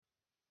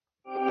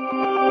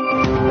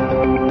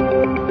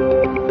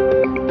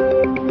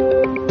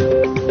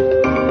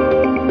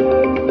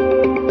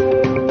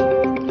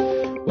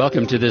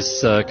Welcome to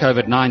this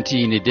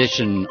COVID-19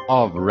 edition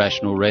of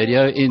Rational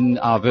Radio. In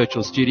our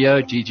virtual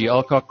studio, Gigi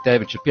Alcock,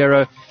 David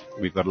Shapiro.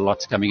 We've got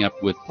lots coming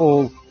up with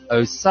Paul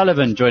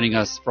O'Sullivan joining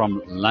us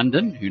from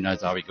London. Who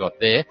knows how we got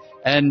there.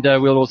 And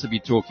we'll also be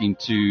talking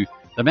to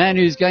the man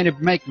who's going to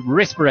make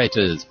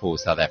respirators for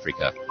South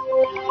Africa.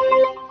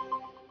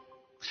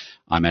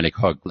 I'm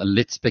Alcock.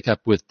 Let's pick up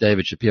with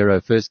David Shapiro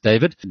first.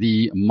 David,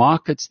 the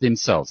markets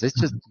themselves.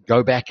 Let's just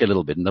go back a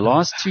little bit. In the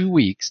last 2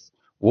 weeks,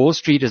 Wall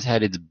Street has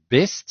had its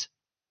best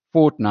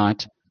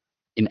fortnight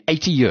in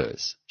 80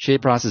 years. Share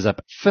prices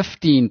up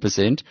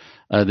 15%.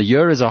 The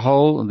year as a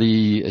whole,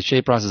 the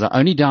share prices are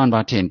only down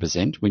by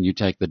 10% when you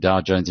take the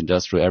Dow Jones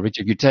Industrial Average.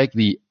 If you take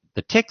the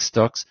tech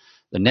stocks,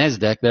 the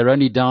NASDAQ, they're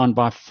only down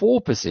by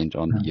 4%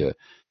 on the year.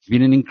 It's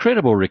been an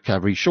incredible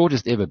recovery,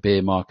 shortest ever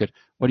bear market.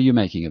 What are you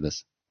making of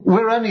this?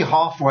 We're only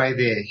halfway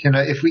there. You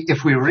know,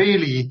 if we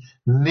really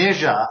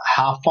measure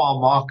how far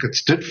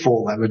markets did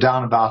fall, they were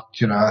down about,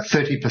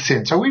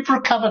 30%. So we've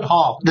recovered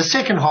half. The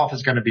second half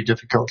is going to be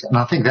difficult. And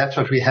I think that's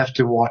what we have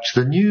to watch.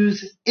 The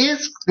news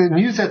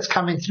that's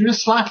coming through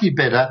is slightly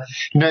better.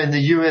 In the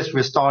US,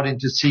 we're starting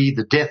to see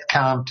the death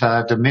count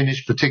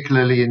diminish,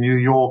 particularly in New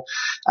York.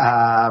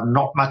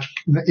 Not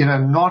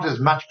as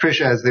much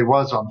pressure as there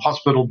was on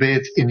hospital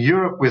beds. In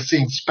Europe, we're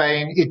seeing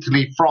Spain,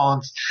 Italy,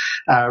 France,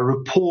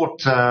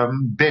 report,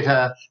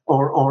 better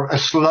or a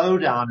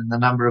slowdown in the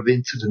number of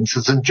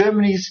incidences, and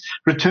Germany's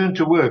return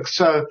to work.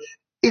 So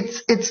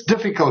it's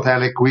difficult,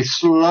 Alec. We're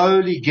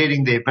slowly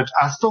getting there, but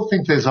I still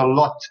think there's a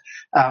lot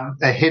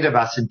ahead of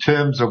us in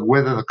terms of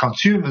whether the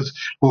consumers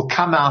will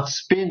come out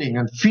spending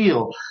and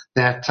feel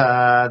that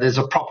there's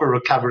a proper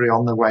recovery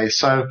on the way.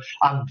 So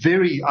I'm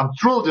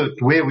thrilled at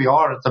where we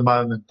are at the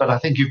moment, but I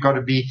think you've got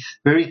to be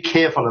very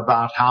careful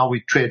about how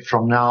we tread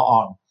from now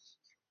on.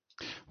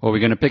 Well, we're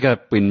going to pick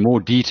up in more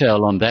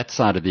detail on that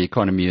side of the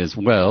economy as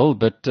well.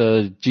 But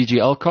Gigi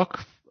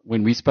Alcock,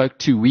 when we spoke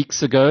 2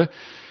 weeks ago,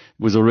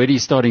 was already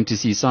starting to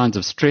see signs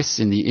of stress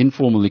in the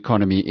informal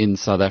economy in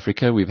South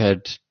Africa. We've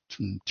had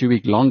 2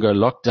 week longer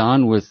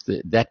lockdown with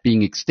that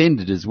being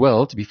extended as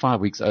well to be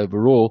 5 weeks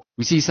overall.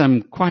 We see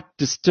some quite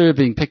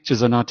disturbing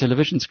pictures on our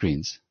television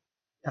screens.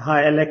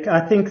 Hi, Alec.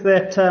 I think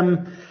that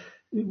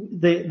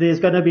there's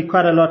going to be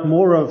quite a lot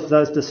more of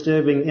those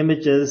disturbing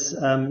images.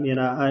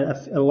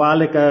 A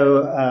while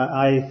ago,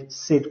 I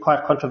said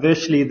quite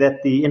controversially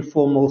that the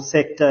informal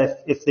sector,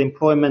 if the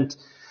employment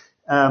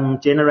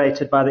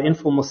generated by the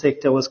informal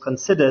sector was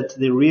considered,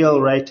 the real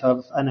rate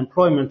of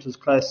unemployment was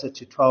closer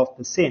to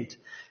 12%.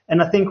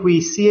 And I think we're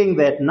seeing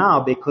that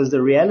now because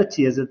the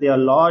reality is that there are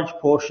large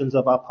portions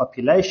of our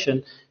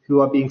population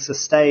who are being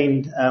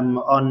sustained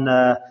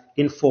on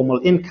informal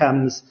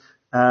incomes,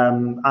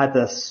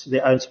 either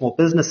their own small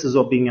businesses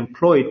or being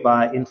employed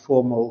by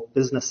informal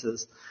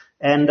businesses.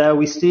 And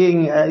we're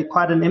seeing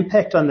quite an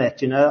impact on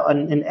that.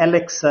 In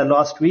Alex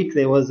last week,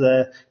 there was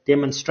a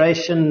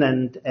demonstration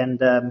and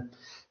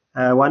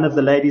one of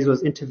the ladies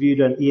was interviewed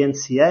on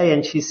ENCA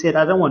and she said,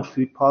 I don't want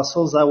food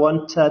parcels. I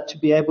want to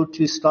be able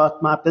to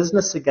start my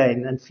business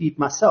again and feed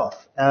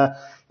myself.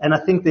 And I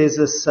think there's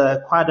this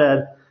quite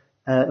a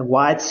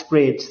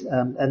widespread,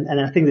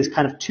 and I think there's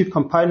kind of two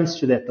components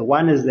to that. The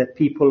one is that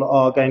people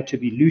are going to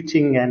be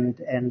looting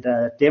and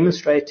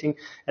demonstrating.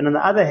 And on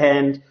the other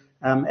hand,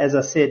 as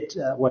I said,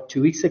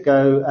 2 weeks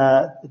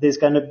ago, there's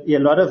going to be a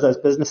lot of those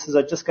businesses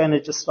are just going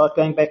to start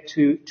going back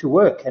to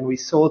work. And we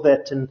saw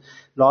that in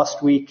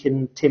last week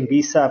in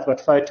Tembisa. I've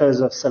got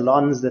photos of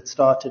salons that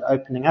started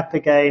opening up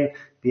again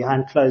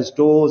behind closed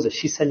doors. A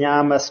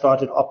Shisanyama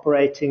started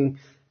operating.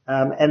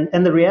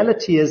 And the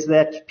reality is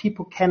that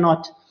people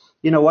cannot,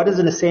 what is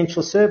an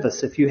essential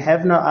service? If you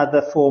have no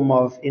other form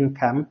of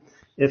income,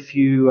 if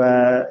you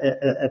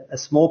a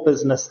small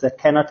business that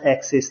cannot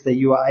access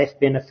the UIF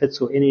benefits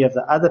or any of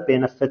the other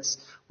benefits,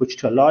 which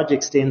to a large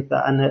extent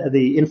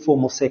the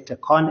informal sector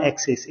can't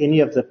access any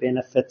of the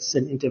benefits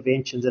and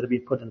interventions that have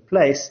been put in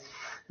place,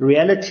 the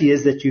reality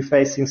is that you're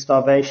facing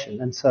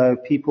starvation. And so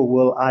people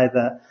will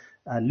either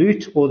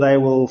loot or they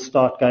will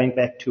start going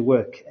back to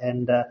work.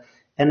 And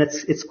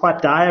it's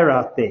quite dire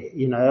out there.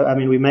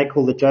 We make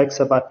all the jokes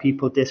about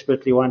people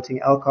desperately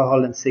wanting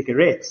alcohol and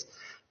cigarettes.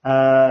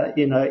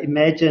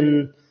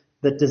 Imagine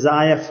the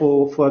desire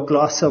for a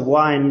glass of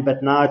wine,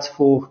 but now it's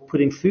for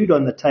putting food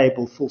on the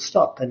table, full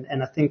stop.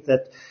 And I think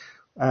that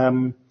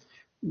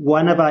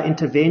one of our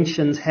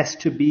interventions has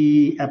to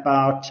be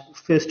about,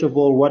 first of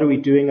all, what are we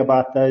doing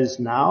about those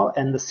now?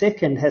 And the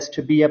second has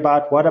to be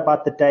about what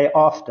about the day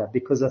after?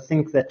 Because I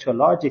think that to a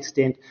large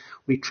extent,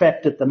 we're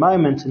trapped at the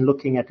moment in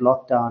looking at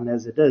lockdown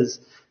as it is.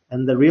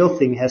 And the real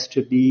thing has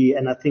to be,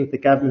 and I think the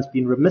government's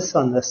been remiss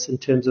on this in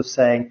terms of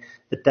saying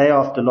the day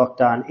after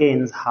lockdown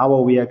ends, how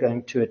are we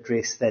going to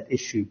address that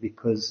issue?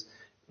 Because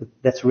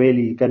that's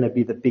really going to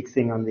be the big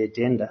thing on the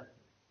agenda.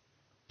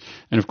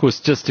 And of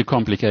course, just to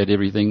complicate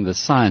everything, the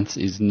science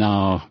is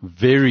now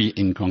very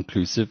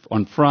inconclusive.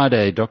 On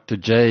Friday, Dr.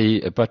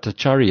 Jay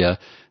Bhattacharya,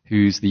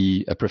 who's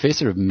the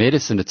professor of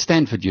medicine at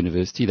Stanford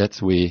University,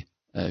 that's where,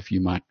 if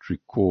you might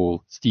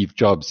recall, Steve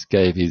Jobs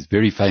gave his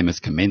very famous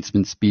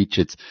commencement speech.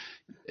 It's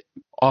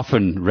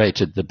often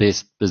rated the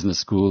best business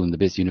school and the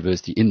best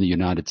university in the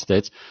United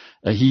States.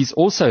 He's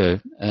also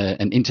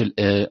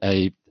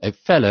a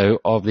fellow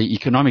of the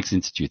Economics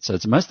Institute. So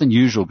it's a most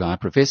unusual guy,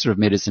 professor of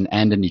medicine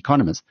and an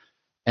economist.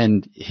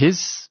 And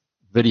his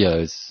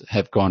videos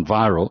have gone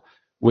viral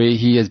where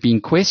he has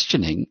been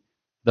questioning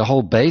the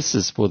whole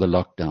basis for the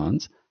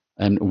lockdowns.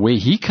 And where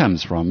he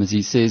comes from is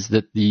he says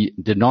that the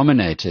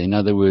denominator, in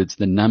other words,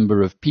 the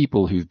number of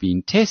people who've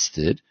been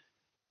tested,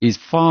 is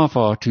far,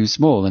 far too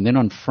small. And then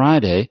on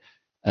Friday,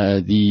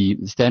 the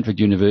Stanford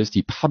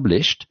University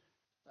published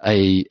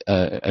a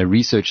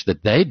research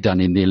that they'd done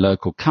in their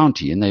local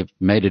county, and they've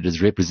made it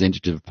as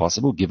representative as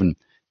possible, given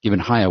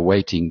higher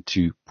weighting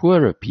to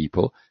poorer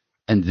people.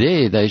 And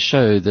there they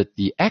show that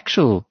the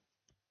actual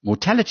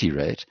mortality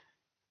rate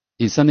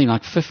is something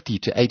like 50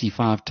 to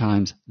 85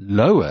 times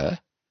lower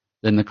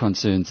than the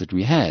concerns that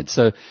we had.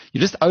 So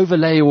you just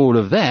overlay all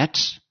of that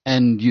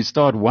and you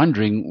start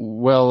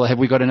wondering, well, have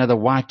we got another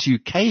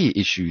Y2K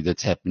issue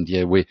that's happened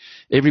here where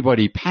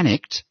everybody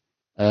panicked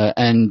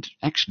and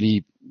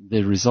actually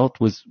the result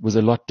was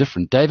a lot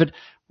different? David,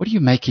 what are you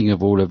making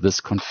of all of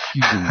this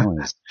confusing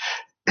noise?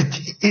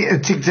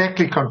 It's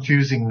exactly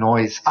confusing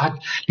noise.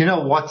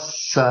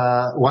 What's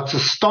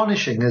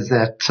astonishing is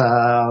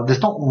that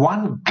there's not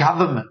one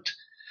government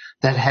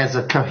that has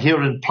a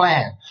coherent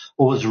plan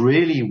or is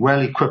really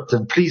well equipped.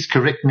 And please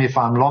correct me if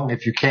I'm wrong.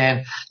 If you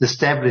can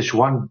establish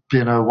one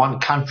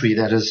country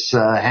that has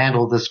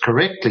handled this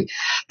correctly.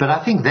 But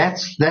I think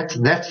that's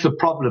the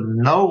problem.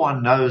 No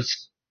one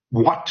knows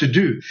what to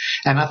do.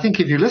 And I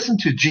think if you listen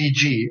to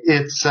GG,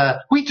 it's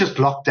we just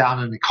locked down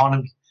an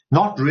economy,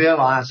 not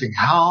realizing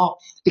how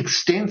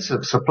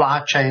extensive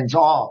supply chains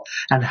are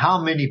and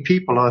how many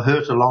people are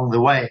hurt along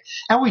the way.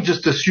 And we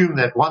just assume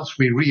that once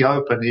we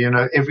reopen,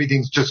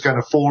 everything's just going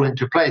to fall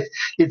into place.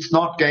 It's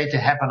not going to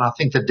happen. I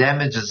think the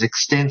damage is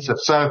extensive.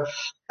 So,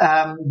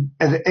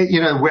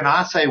 when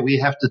I say we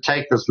have to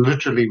take this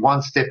literally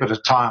one step at a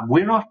time,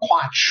 we're not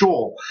quite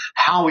sure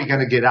how we're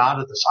going to get out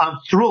of this. I'm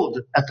thrilled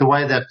at the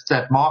way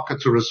that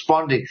markets are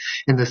responding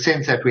in the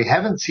sense that we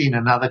haven't seen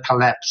another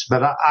collapse,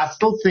 but I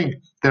still think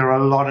there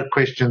are a lot of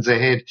questions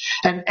ahead.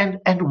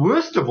 And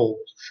worst of all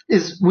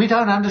is we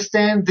don't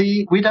understand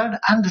the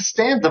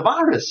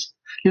virus.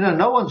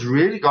 No one's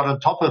really got on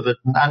top of it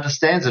and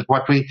understands it.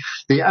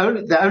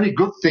 The only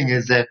good thing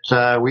is that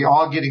we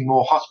are getting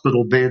more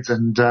hospital beds,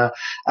 and the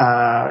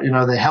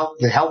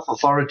health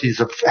authorities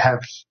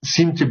have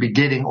seemed to be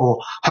getting, or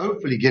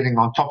hopefully getting,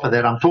 on top of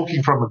that. I'm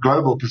talking from a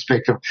global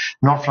perspective,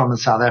 not from a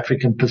South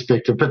African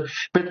perspective. But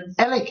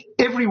Alec,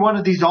 every one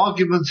of these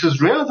arguments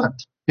is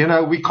relevant.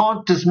 We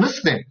can't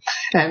dismiss them.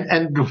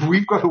 And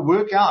we've got to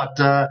work out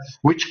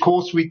which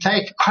course we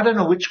take. I don't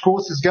know which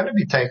course is going to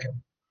be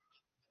taken.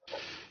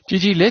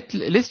 Gigi,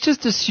 let's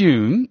just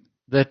assume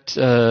that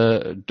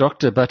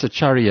Dr.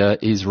 Bhattacharya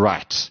is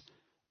right,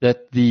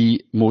 that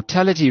the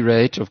mortality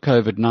rate of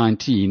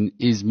COVID-19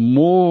 is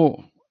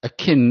more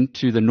akin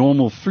to the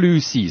normal flu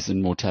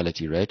season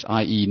mortality rate,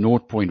 i.e.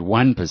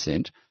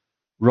 0.1%,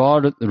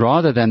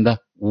 rather than the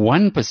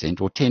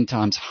 1% or 10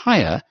 times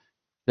higher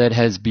that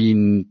has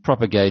been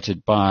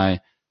propagated by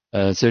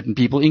certain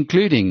people,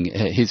 including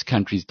his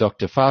country's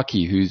Dr.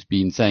 Fauci, who's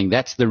been saying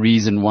that's the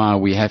reason why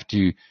we have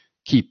to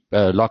keep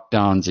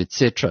lockdowns,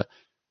 etc.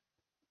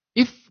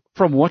 If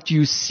from what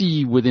you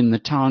see within the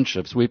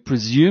townships, where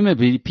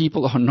presumably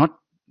people are not,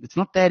 it's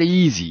not that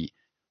easy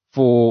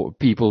for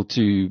people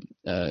to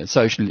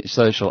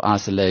social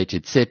isolate,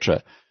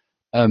 etc.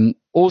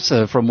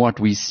 Also from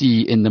what we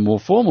see in the more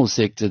formal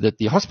sector, that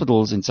the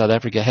hospitals in South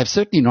Africa have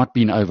certainly not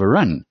been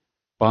overrun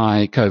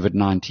by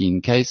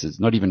COVID-19 cases,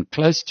 not even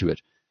close to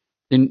it,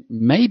 then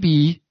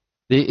maybe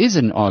there is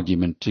an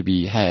argument to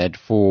be had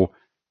for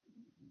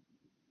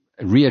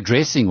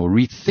readdressing or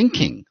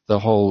rethinking the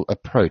whole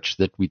approach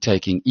that we're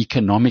taking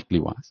economically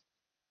wise.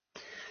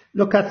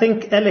 Look, I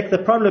think, Alec, the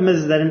problem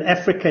is that in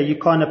Africa you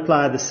can't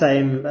apply the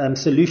same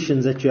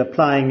solutions that you're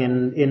applying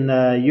in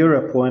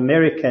Europe or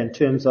America in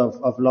terms of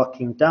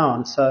locking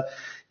down. So,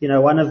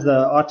 one of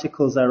the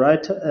articles I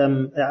wrote,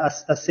 I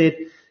said,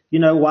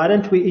 why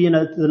don't we,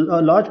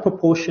 a large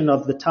proportion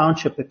of the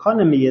township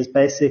economy is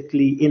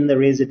basically in the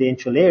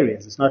residential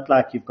areas. It's not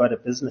like you've got a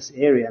business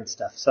area and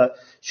stuff. So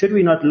should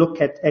we not look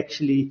at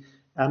actually,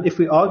 if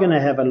we are going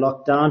to have a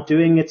lockdown,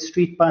 doing it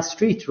street by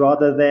street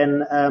rather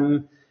than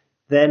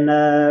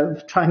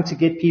trying to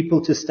get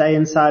people to stay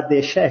inside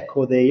their shack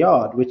or their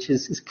yard, which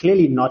is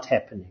clearly not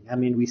happening. I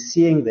mean, we're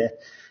seeing that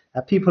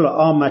people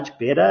are much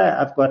better.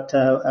 I've got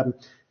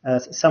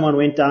someone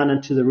went down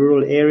into the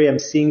rural area,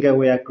 Msinga,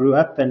 where I grew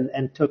up,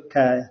 and took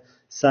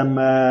some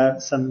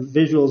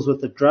visuals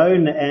with the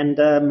drone, and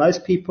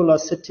most people are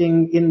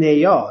sitting in their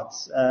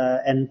yards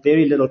and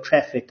very little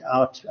traffic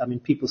out. I mean,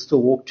 people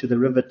still walk to the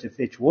river to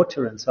fetch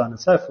water and so on and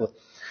so forth.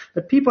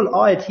 But people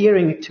are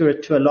adhering to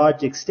it to a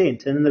large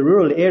extent. And in the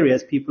rural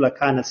areas, people are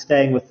kind of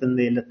staying within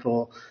their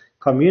little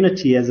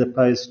community as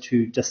opposed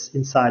to just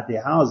inside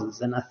their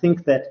houses. And I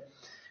think that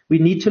we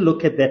need to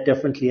look at that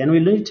differently, and we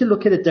need to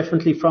look at it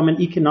differently from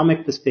an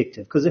economic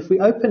perspective. Because if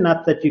we open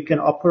up that you can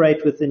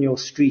operate within your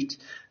street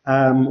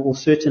or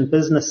certain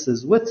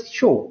businesses with,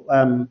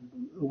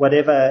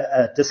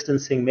 whatever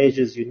distancing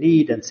measures you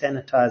need and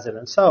sanitizer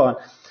and so on.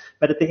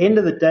 But at the end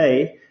of the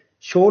day,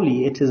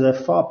 surely it is a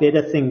far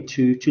better thing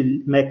to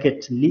make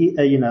it,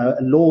 a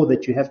law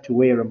that you have to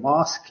wear a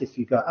mask if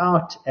you go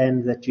out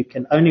and that you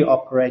can only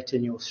operate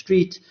in your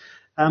street,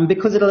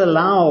 because it'll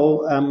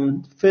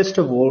allow, first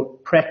of all,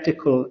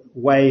 practical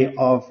way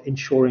of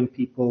ensuring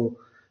people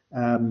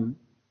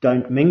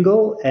don't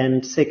mingle,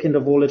 and second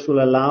of all, it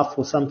will allow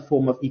for some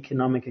form of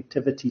economic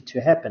activity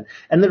to happen.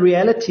 And the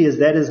reality is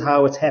that is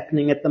how it's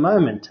happening at the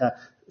moment.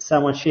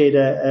 Someone shared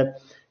a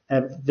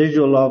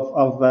visual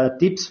of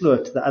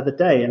Diepsloot the other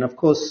day, and of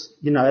course,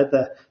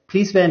 the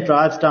police van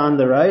drives down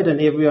the road and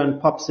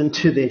everyone pops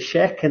into their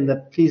shack, and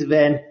the police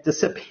van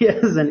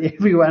disappears and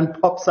everyone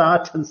pops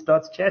out and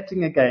starts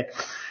chatting again.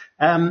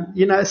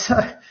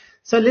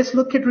 So let's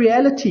look at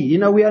reality.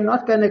 We are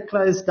not going to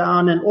close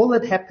down, and all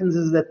that happens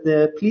is that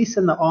the police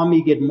and the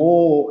army get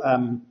more,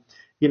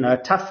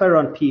 tougher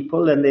on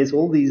people, and there's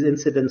all these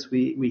incidents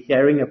we're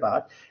hearing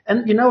about.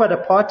 And you know what?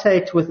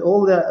 Apartheid, with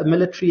all the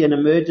military and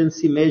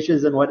emergency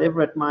measures and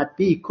whatever it might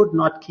be, could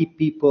not keep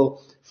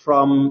people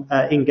from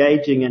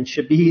engaging in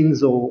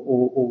shebeens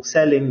or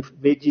selling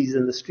veggies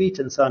in the street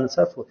and so on and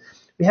so forth.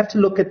 We have to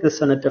look at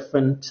this on a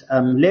different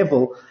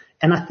level,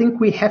 and I think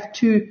we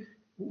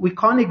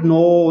can't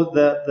ignore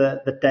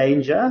the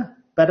danger,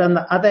 but on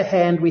the other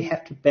hand, we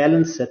have to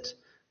balance it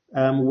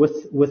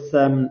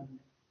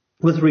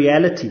with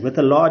reality, with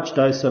a large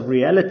dose of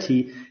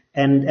reality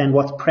and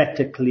what's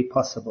practically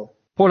possible.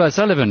 Paul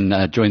O'Sullivan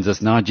joins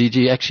us now.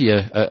 Gigi, actually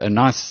a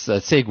nice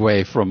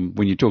segue from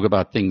when you talk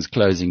about things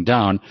closing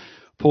down.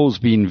 Paul's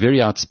been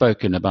very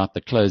outspoken about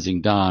the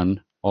closing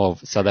down of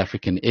South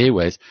African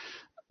Airways.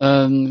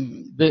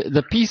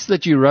 The piece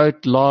that you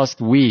wrote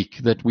last week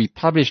that we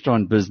published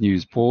on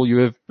BizNews, Paul,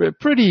 you were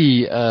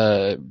pretty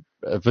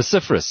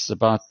vociferous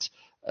about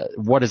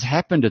what has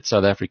happened at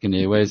South African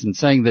Airways, and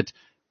saying that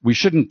we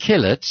shouldn't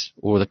kill it,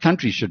 or the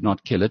country should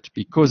not kill it,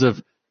 because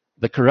of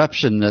the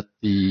corruption that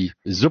the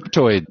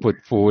Zuptoid put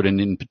forward,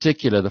 and in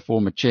particular the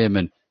former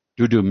chairman,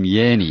 Dudu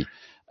Myeni.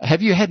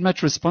 Have you had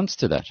much response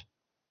to that?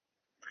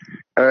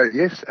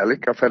 Yes,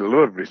 Alec, I've had a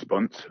lot of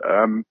response.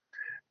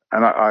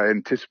 And I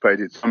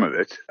anticipated some of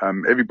it.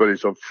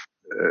 Everybody's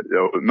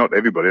not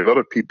everybody, a lot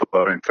of people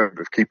are in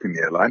favor of keeping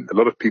the airline. A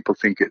lot of people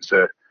think it's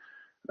a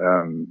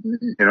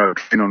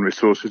drain on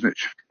resources, and it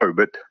should go.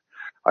 But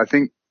I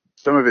think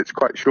some of it's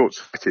quite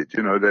short-sighted.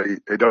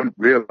 They don't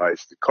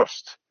realize the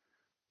cost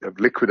of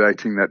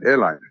liquidating that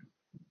airline.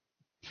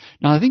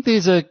 Now, I think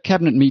there's a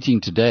cabinet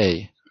meeting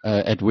today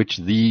at which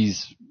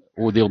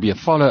there'll be a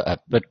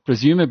follow-up. But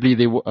presumably,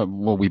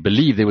 we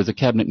believe there was a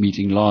cabinet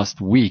meeting last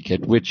week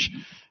at which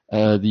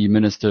the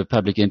Minister of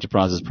Public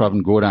Enterprises,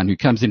 Pravin Gordhan, who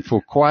comes in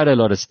for quite a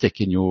lot of stick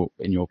in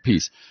your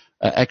piece,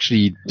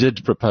 actually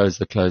did propose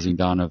the closing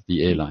down of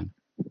the airline.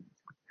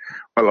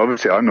 Well,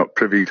 obviously, I'm not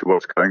privy to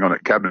what's going on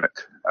at Cabinet.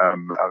 I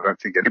don't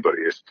think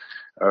anybody is,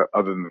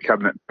 other than the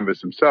Cabinet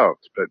members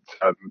themselves.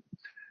 But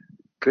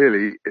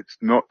clearly, it's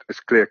not as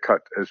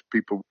clear-cut as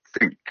people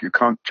think. You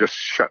can't just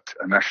shut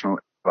a national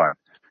airline.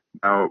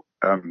 Now,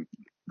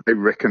 they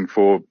reckon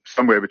for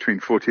somewhere between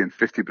 40 and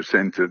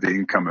 50% of the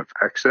income of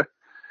AXA.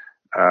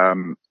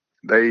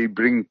 They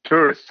bring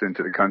tourists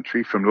into the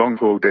country from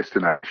long-haul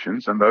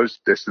destinations, and those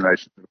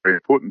destinations are very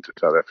important to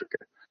South Africa.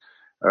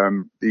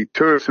 The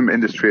tourism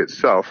industry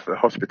itself, the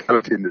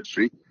hospitality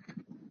industry,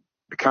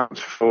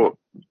 accounts for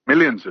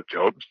millions of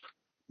jobs,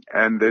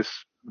 and there's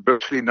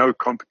virtually no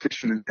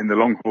competition in the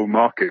long-haul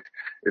market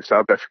if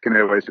South African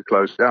Airways are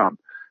closed down.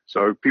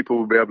 So people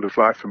will be able to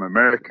fly from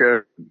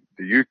America,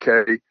 the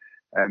UK,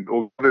 and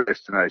all other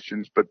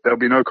destinations, but there'll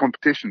be no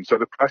competition. So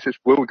the prices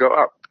will go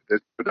up.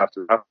 There's no doubt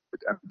about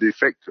it. And the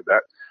effect of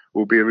that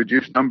will be a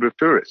reduced number of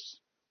tourists.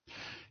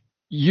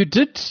 You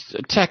did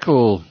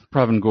tackle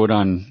Pravin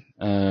Gordhan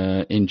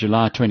in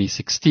July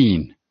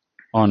 2016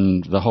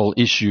 on the whole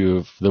issue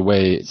of the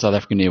way South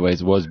African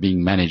Airways was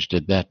being managed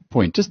at that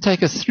point. Just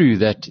take us through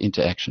that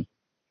interaction.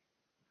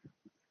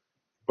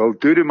 Well,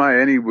 Dudu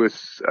Myeni was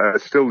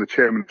still the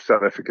chairman of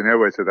South African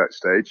Airways at that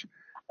stage,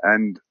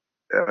 and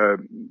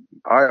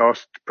I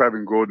asked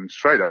Pravin Gordhan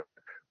straight up,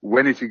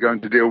 when is he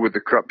going to deal with the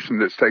corruption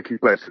that's taking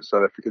place at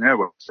South African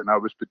Airways? And I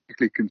was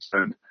particularly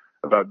concerned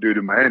about Dudu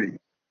Myeni.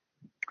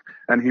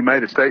 And he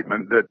made a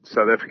statement that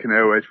South African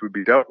Airways would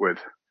be dealt with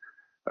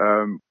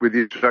the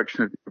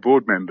introduction of the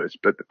board members.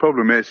 But the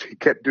problem is he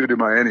kept Dudu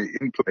Myeni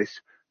in place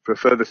for a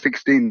further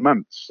 16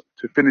 months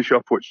to finish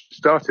off what she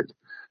started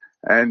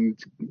and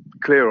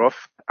clear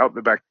off out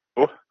the back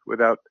door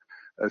without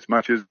as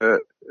much as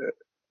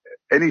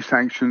any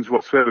sanctions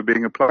whatsoever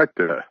being applied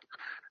to her.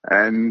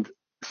 And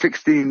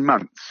 16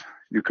 months,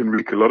 you can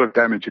wreak a lot of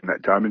damage in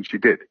that time, and she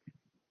did.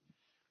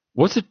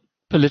 Was it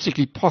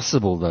politically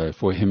possible, though,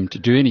 for him to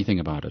do anything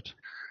about it?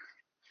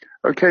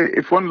 Okay,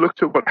 if one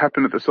looked at what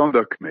happened at the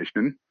Sondag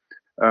Commission,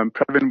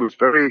 Pravin was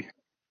very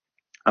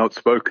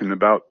outspoken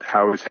about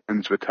how his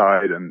hands were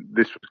tied and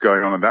this was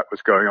going on and that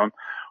was going on.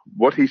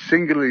 What he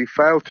singularly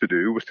failed to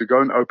do was to go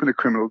and open a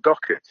criminal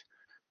docket.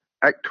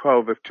 Act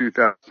 12 of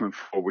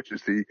 2004, which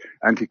is the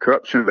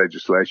anti-corruption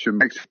legislation,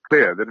 makes it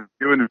clear that if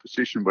you're in a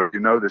position where you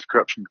know there's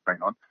corruption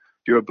going on,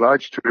 you're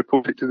obliged to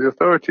report it to the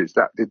authorities.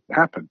 That didn't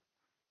happen.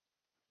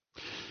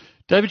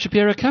 David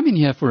Shapiro, come in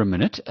here for a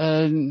minute.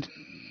 Pravin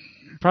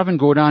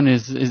Gordhan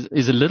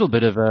is a little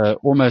bit of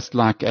almost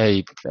like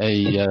a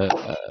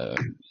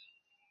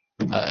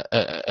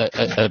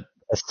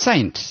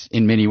saint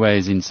in many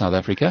ways in South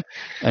Africa,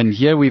 and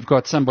here we've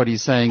got somebody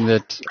saying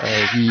that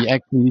he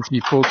actually needs to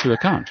be pulled to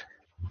account.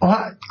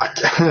 Well,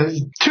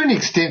 to an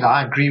extent,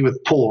 I agree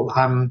with Paul.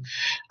 I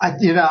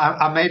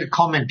made a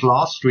comment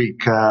last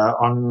week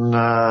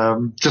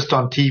just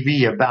on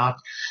TV about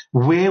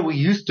where we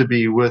used to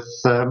be with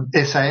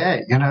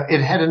SAA.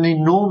 It had an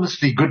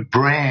enormously good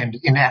brand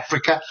in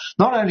Africa,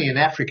 not only in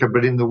Africa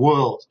but in the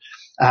world.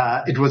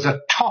 It was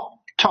a top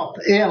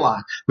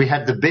airline. We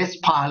had the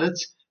best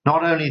pilots.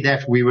 Not only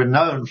that, we were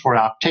known for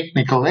our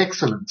technical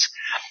excellence.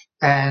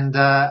 And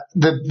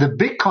the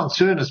big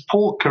concern, as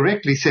Paul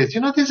correctly says,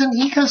 there's an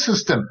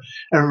ecosystem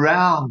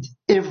around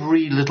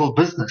every little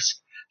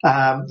business.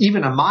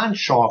 Even a mine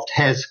shaft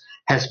has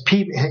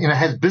people,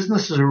 has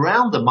businesses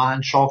around the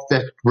mine shaft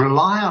that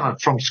rely on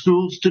it, from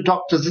schools to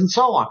doctors and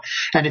so on.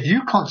 And if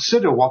you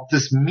consider what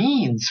this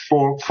means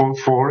for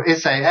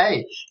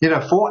SAA,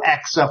 for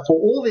AXA, for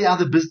all the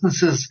other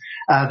businesses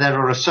that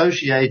are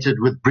associated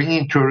with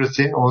bringing tourists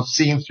in or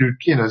seeing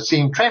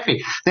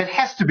traffic, that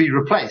has to be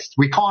replaced.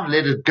 We can't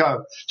let it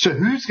go. So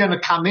who's going to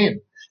come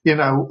in?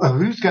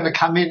 Who's going to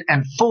come in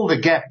and fill the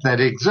gap that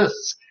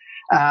exists?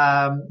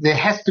 There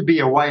has to be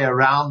a way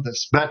around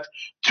this, but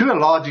to a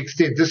large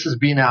extent, this has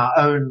been our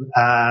own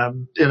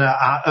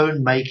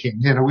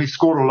making. We've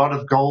scored a lot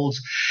of goals,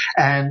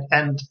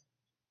 and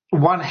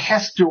one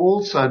has to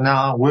also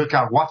now work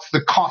out what's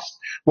the cost.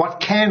 What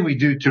can we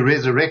do to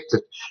resurrect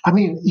it? I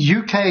mean,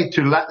 UK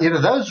to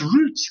those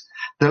routes,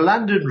 the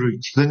London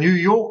routes, the New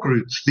York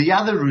routes, the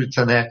other routes,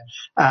 and that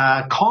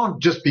can't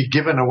just be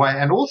given away,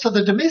 and also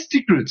the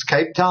domestic routes,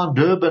 Cape Town,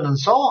 Durban, and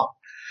so on.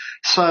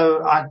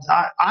 So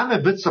I'm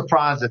a bit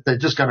surprised that they're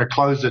just going to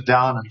close it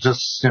down and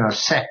just,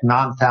 sack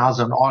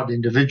 9,000 odd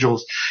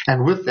individuals.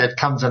 And with that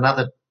comes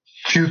another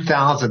few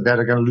thousand that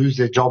are going to lose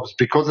their jobs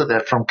because of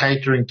that, from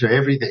catering to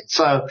everything.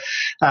 So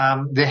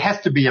there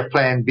has to be a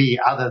plan B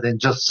other than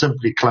just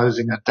simply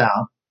closing it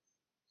down.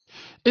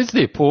 Is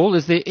there, Paul?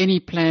 Is there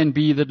any plan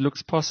B that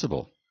looks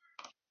possible?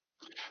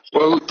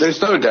 Well,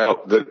 there's no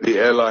doubt that the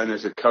airline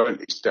as it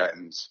currently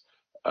stands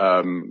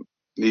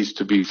needs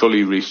to be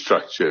fully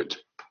restructured.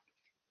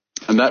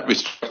 And that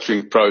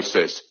restructuring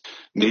process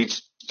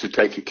needs to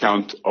take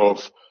account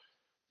of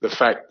the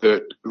fact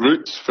that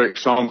routes, for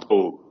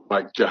example,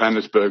 like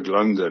Johannesburg,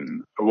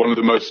 London, are one of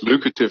the most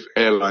lucrative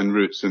airline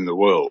routes in the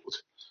world.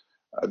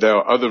 There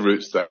are other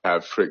routes that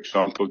have, for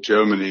example,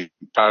 Germany,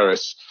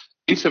 Paris.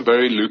 These are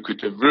very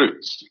lucrative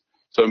routes.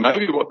 So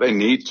maybe what they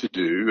need to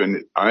do, and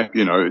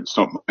it's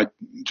not my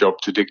job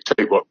to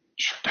dictate what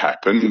should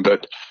happen,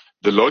 but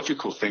the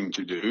logical thing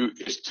to do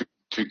is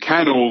to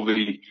can all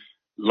the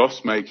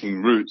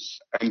loss-making routes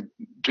and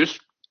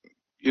just,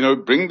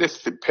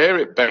 pair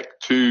it back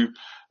to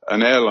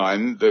an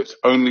airline that's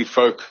only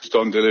focused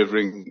on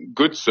delivering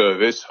good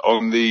service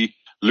on the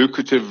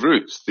lucrative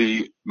routes,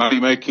 the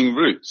money-making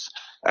routes.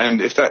 And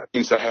if that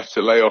means they have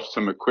to lay off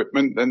some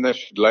equipment, then they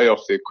should lay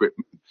off the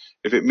equipment.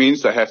 If it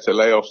means they have to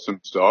lay off some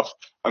staff,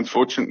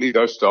 unfortunately,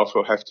 those staff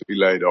will have to be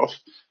laid off.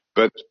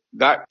 But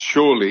that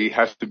surely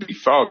has to be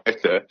far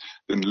better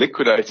than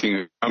liquidating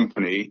a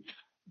company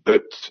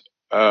that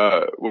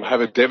will have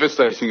a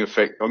devastating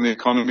effect on the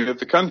economy of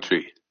the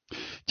country.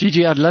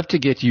 Gigi, I'd love to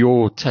get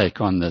your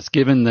take on this,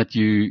 given that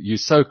you're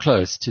so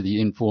close to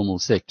the informal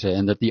sector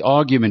and that the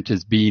argument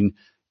has been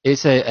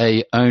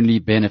SAA only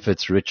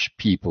benefits rich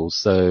people,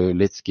 so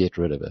let's get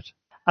rid of it.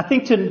 I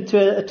think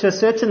to a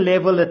certain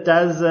level it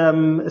does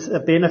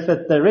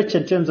benefit the rich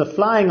in terms of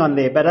flying on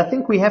there, but I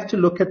think we have to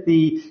look at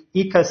the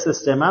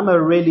ecosystem. I'm a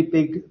really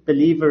big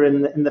believer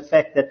in the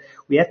fact that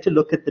we have to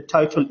look at the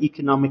total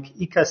economic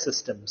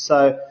ecosystem.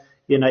 So,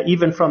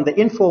 even from the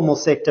informal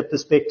sector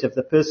perspective,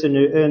 the person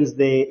who earns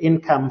their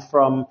income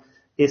from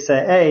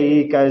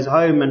SAA goes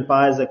home and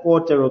buys a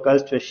quarter or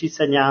goes to a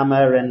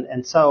Shisanyama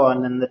and so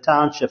on in the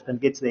township and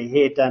gets their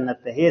hair done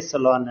at the hair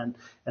salon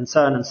and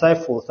so on and so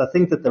forth. I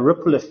think that the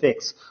ripple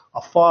effects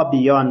are far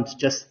beyond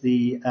just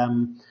the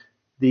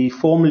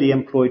formally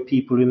employed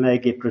people who may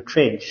get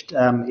retrenched.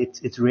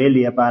 It's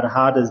really about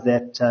how does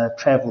that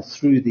travel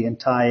through the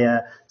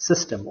entire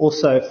system.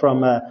 Also,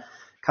 from a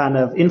kind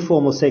of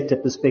informal sector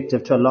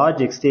perspective, to a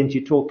large extent,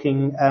 you're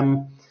talking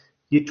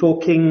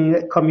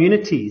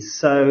communities.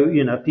 So,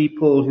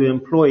 people who are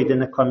employed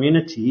in a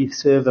community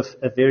serve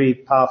a very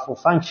powerful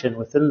function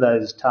within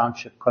those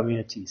township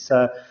communities.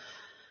 So,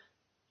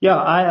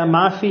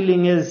 my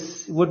feeling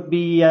would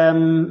be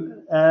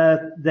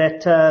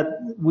that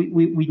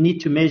we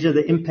need to measure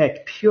the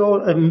impact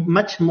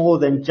much more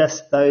than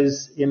just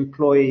those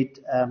employed,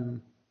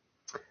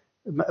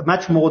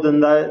 much more than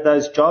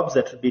those jobs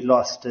that would be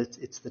lost.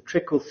 It's the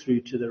trickle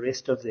through to the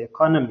rest of the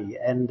economy.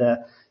 And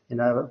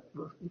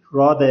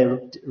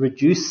rather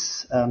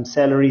reduce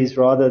salaries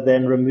rather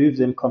than remove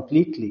them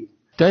completely.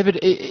 David,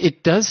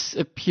 it does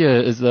appear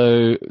as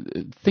though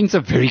things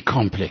are very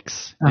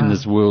complex in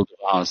this world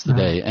of ours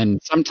today,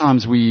 and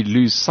sometimes we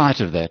lose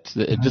sight of that.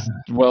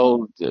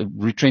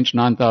 Retrench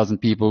 9,000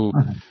 people,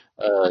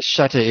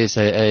 shut a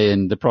SAA,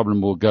 and the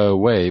problem will go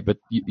away, but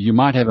you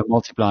might have a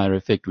multiplier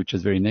effect, which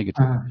is very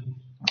negative.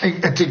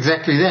 It's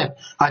exactly that.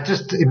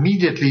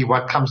 Immediately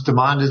what comes to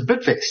mind is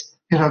Bidvest.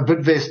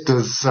 Bidvest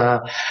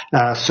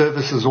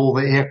services all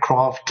the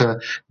aircraft,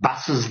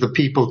 buses the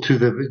people to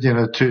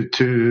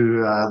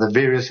the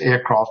various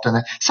aircraft,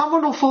 and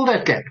someone will fill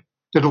that gap.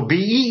 It'll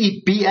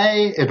be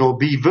BA, it'll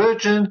be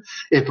Virgin,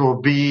 it'll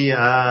be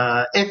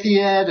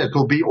Etihad,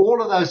 it'll be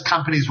all of those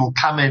companies will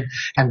come in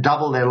and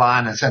double their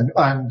liners, and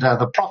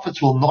the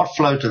profits will not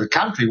flow to the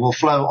country, will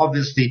flow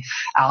obviously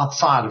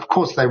outside. Of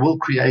course, they will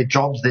create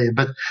jobs there,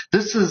 but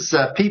this is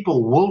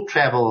people will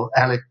travel,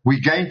 Alec.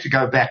 We're going to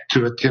go back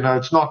to it.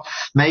 It's not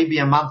maybe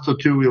a month or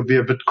two. We'll be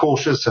a bit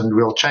cautious and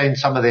we'll change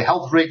some of the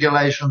health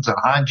regulations and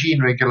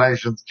hygiene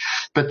regulations,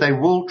 but they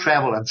will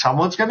travel, and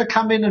someone's going to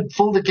come in and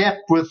fill the gap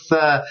with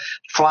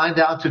flying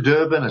down to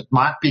Durban. It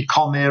might be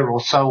Comair or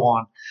so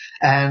on.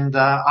 And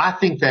I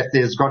think that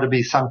there's got to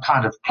be some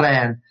kind of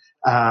plan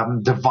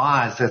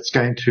devised that's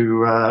going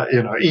to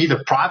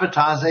either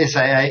privatize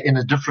SAA in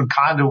a different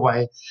kind of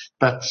way,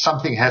 but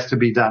something has to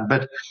be done.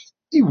 But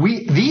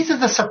these are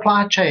the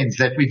supply chains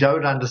that we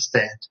don't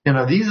understand.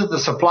 These are the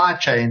supply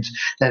chains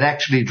that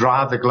actually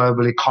drive the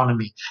global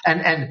economy.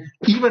 And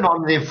even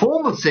on the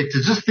informal sector,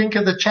 just think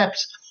of the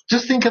chaps.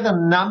 Just think of the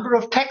number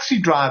of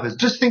taxi drivers.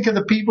 Just think of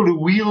the people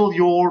who wheel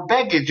your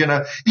baggage.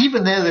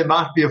 Even there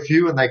might be a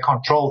few and they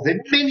control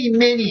them. Many,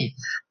 many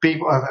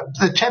people,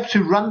 the chaps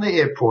who run the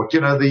airport,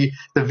 the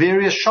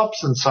various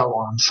shops and so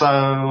on.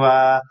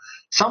 So,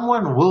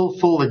 someone will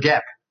fill the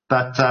gap.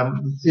 But,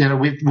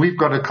 we've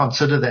got to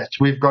consider that.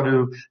 We've got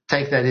to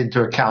take that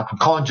into account. We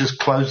can't just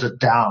close it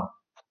down.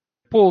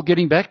 Paul,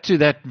 getting back to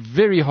that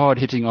very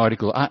hard-hitting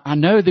article, I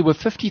know there were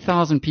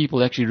 50,000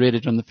 people actually read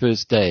it on the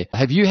first day.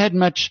 Have you had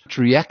much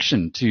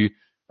reaction to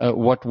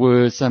what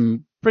were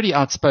some pretty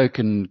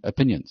outspoken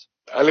opinions?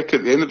 Alec,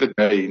 at the end of the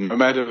day, no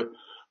matter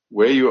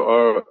where you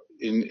are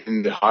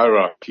in the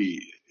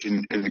hierarchy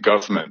in the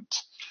government,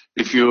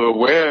 if you're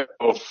aware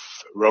of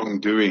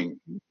wrongdoing,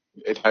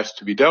 it has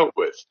to be dealt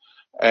with.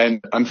 And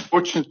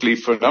unfortunately,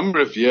 for a number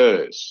of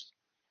years,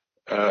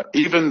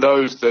 even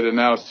those that are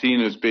now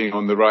seen as being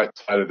on the right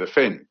side of the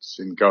fence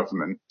in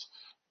government,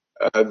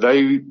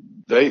 they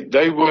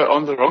were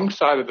on the wrong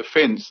side of the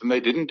fence and they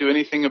didn't do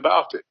anything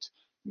about it.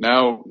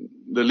 Now,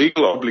 the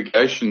legal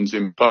obligations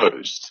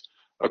imposed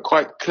are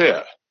quite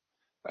clear,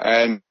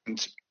 and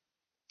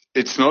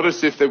it's not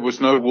as if there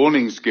was no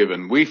warnings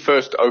given. We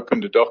first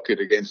opened a docket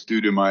against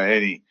Dudu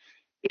Mayeni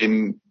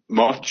in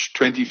March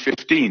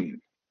 2015,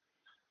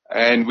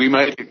 and we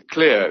made it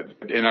clear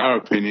that, in our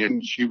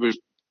opinion, she was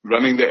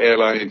running the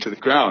airline into the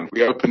ground.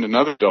 We opened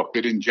another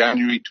docket in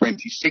January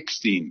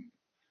 2016.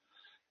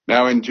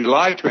 Now, in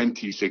July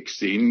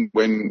 2016,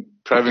 when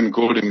Pravin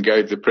Gordhan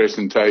gave the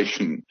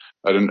presentation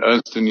at an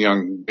Ernst &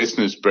 Young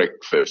business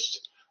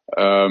breakfast,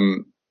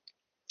 the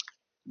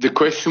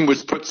question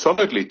was put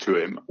solidly to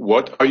him: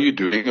 what are you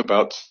doing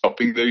about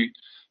stopping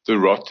the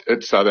rot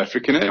at South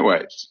African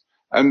Airways?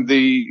 And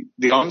the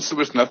answer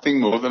was nothing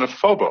more than a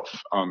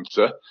fob-off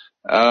answer.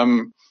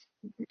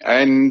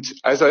 And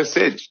as I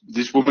said,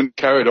 this woman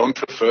carried on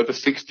for a further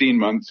 16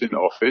 months in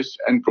office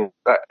and brought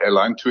that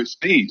airline to its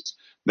knees.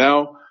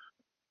 Now,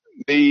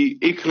 the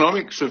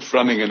economics of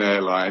running an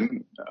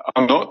airline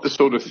are not the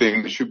sort of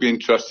thing that should be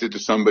entrusted to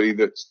somebody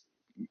that's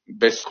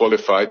best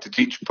qualified to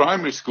teach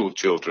primary school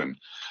children.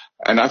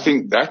 And I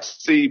think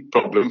that's the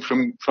problem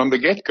from the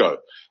get-go,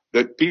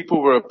 that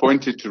people were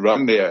appointed to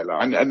run the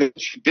airline and that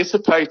she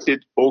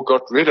dissipated or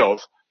got rid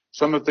of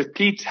some of the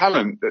key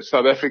talent that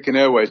South African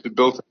Airways had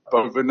built up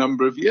over a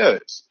number of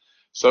years.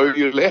 So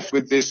you're left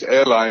with this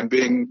airline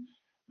being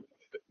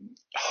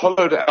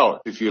hollowed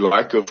out, if you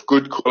like, of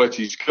good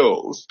quality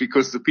skills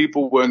because the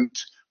people weren't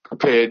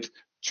prepared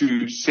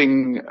to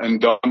sing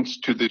and dance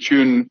to the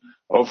tune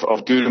of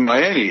Dudu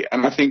Mayeni.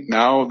 And I think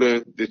now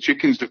the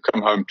chickens have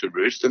come home to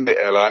roost and the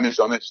airline is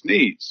on its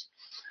knees.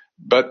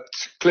 But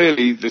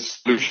clearly the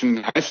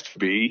solution has to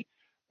be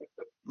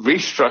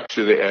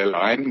restructure the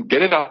airline,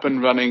 get it up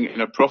and running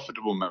in a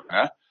profitable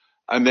manner,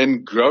 and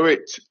then grow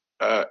it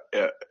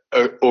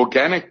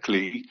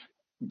organically,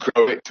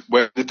 grow it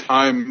when the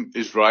time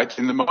is right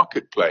in the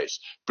marketplace.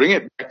 Bring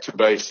it back to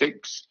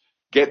basics,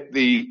 get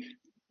the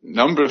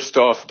number of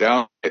staff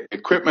down, get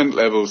equipment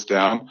levels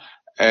down,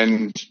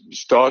 and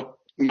start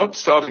not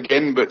start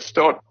again, but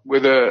start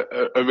with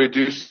a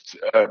reduced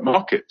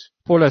market.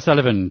 Paul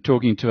O'Sullivan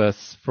talking to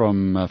us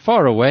from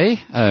far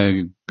away.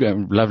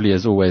 Lovely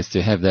as always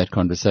to have that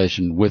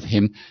conversation with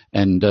him,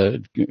 and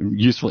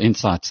useful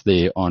insights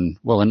there on,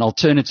 well, an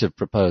alternative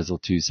proposal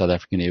to South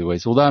African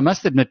Airways. Although I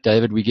must admit,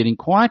 David, we're getting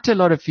quite a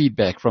lot of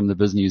feedback from the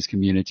BizNews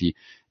community,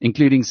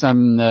 including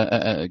some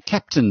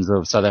captains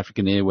of South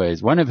African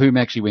Airways, one of whom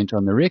actually went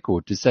on the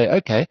record to say,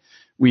 okay,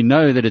 we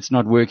know that it's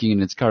not working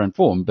in its current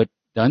form, but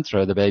don't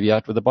throw the baby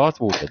out with the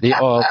bathwater. There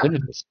are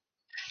alternatives.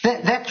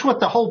 That's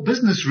what the whole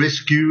business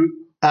rescue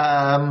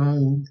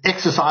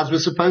exercise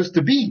was supposed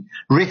to be.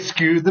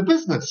 Rescue the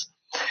business.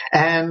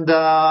 And,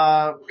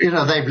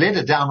 they've let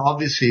it down.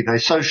 Obviously, they're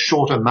so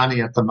short of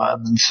money at the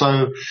moment,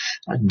 so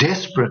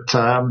desperate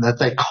that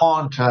they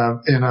can't,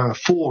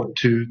 afford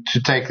to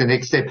take the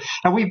next step.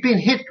 And we've been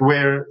hit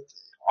where,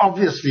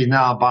 obviously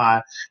now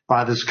by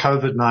this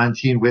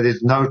COVID-19, where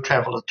there's no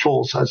travel at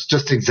all, so it's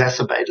just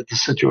exacerbated the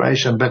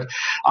situation. But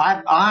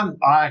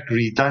I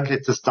agree. Don't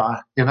let this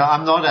die.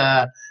 I'm not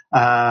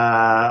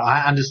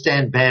I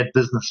understand bad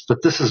business,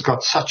 but this has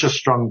got such a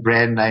strong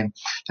brand name,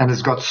 and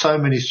it's got so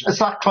many. It's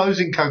like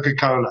closing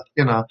Coca-Cola,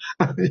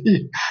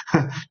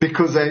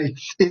 because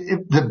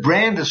the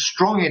brand is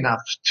strong enough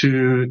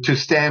to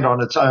stand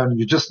on its own.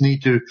 You just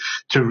need to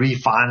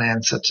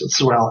refinance it as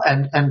well.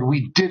 And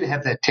we did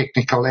have that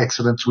technical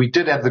excellence. We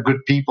did have the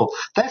good people.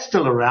 They're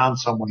still around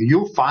somewhere.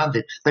 You'll find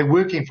it. They're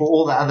working for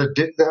all the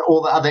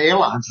other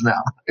airlines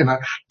now.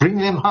 Bring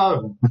them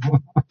home.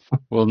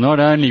 Well, not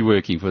only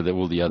working for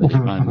all the other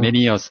airlines,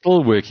 many are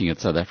still working at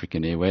South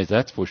African Airways,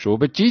 that's for sure.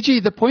 But Gigi,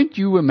 the point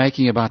you were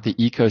making about the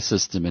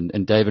ecosystem,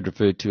 and David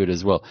referred to it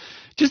as well,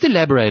 just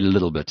elaborate a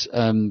little bit,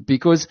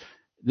 because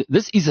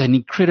this is an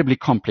incredibly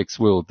complex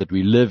world that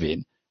we live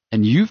in,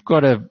 and you've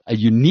got a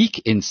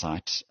unique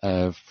insight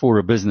for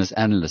a business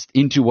analyst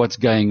into what's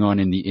going on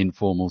in the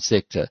informal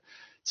sector.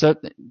 So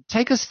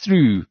take us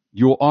through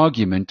your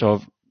argument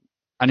of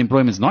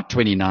unemployment is not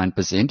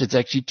 29%, it's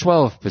actually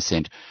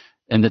 12%.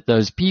 And that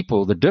those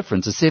people, the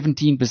difference, is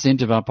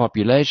 17% of our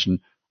population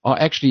are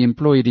actually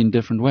employed in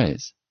different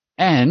ways.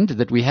 And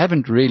that we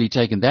haven't really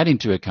taken that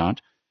into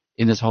account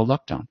in this whole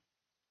lockdown.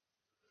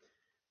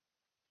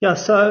 Yeah,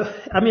 so,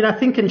 I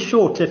think in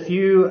short, if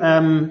you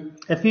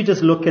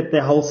just look at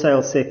the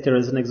wholesale sector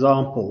as an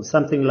example,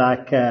 something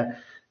like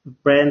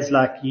brands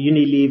like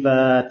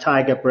Unilever,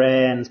 Tiger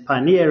Brands,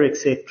 Pioneer,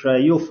 etc.,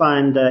 you'll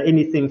find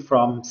anything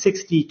from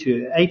 60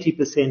 to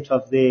 80%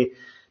 of their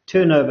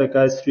turnover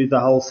goes through the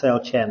wholesale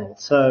channel.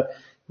 So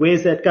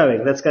where's that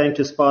going? That's going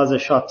to spaza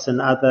shops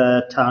and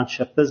other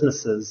township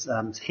businesses,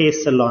 hair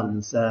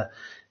salons.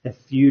 If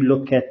you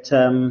look at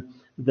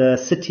the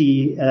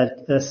city,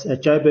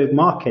 Joburg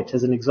market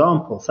as an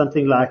example,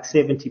 something like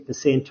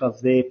 70% of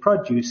their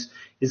produce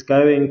is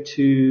going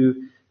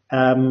to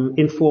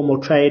informal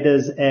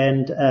traders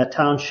and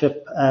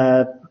township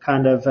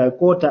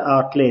water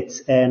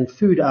outlets and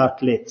food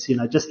outlets.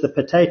 Just the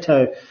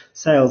potato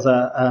sales.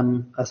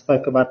 I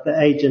spoke about the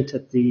agent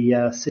at the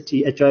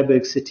at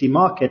Joburg City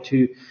Market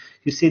who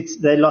said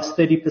they lost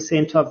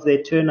 30% of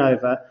their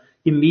turnover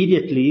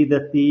immediately,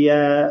 that the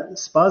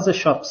spaza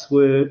shops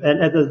were,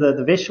 and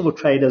the vegetable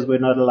traders were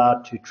not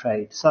allowed to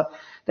trade. So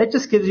that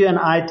just gives you an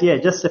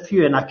idea, just a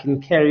few, and I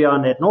can carry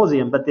on ad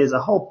nauseum, but there's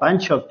a whole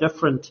bunch of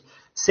different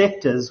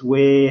sectors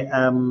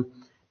where,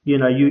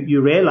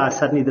 you realize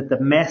suddenly that the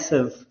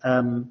massive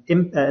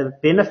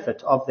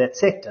benefit of that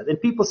sector. Then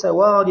people say,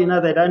 well,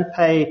 they don't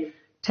pay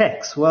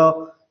tax.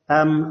 Well,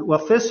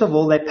 first of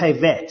all, they pay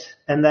VAT,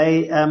 and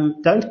they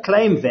don't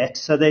claim VAT,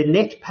 so they're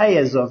net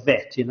payers of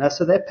VAT,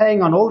 so they're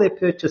paying on all their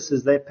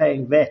purchases, they're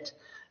paying VAT.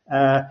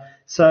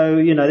 So,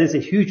 there's a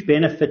huge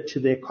benefit to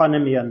the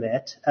economy on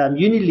that.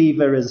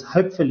 Unilever is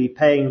hopefully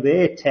paying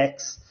their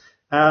tax,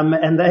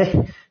 and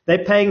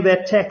they're paying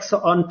that tax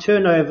on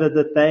turnover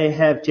that they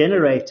have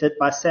generated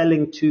by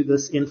selling to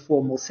this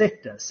informal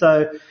sector.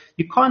 So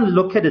you can't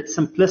look at it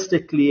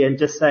simplistically and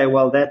just say,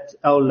 well, that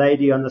old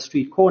lady on the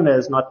street corner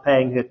is not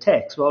paying her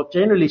tax. Well,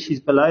 generally she's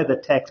below the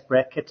tax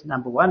bracket,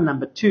 number one.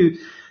 Number two,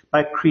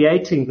 by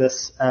creating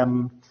this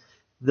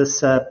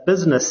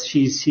business,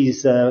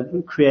 she's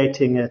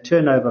creating a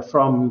turnover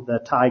from the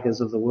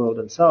Tigers of the world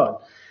and so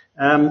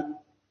on.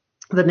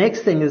 The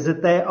next thing is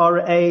that they're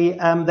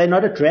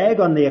not a drag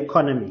on the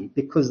economy,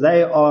 because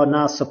they are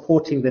now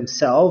supporting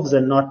themselves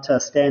and not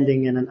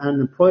standing in an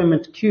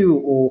unemployment queue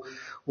or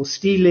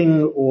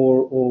stealing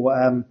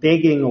or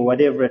begging or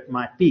whatever it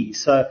might be.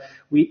 So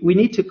we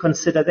need to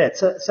consider that.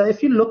 So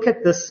if you look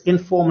at this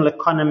informal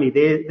economy,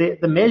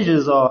 the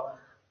measures are,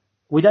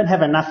 we don't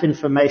have enough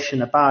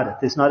information about it.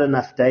 There's not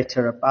enough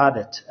data about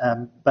it.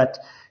 But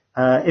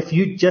if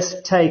you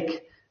just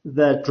take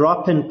the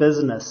drop in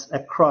business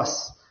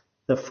across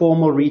the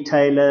formal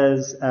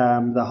retailers,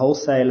 the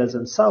wholesalers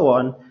and so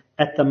on,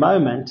 at the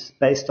moment,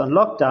 based on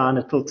lockdown,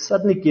 it will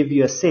suddenly give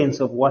you a sense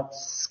of what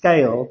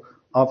scale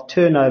of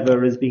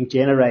turnover is being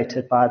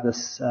generated by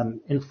this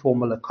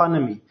informal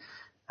economy.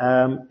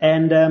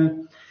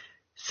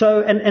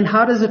 So, and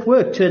how does it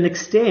work? To an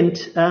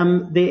extent,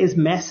 there is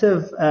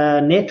massive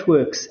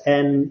networks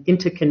and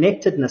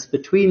interconnectedness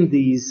between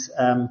these.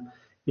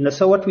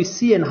 So what we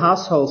see in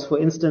households, for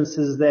instance,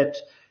 is that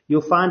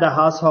you'll find a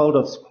household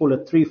of, call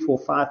it 3, 4,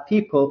 5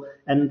 people,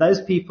 and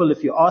those people,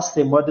 if you ask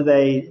them what do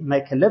they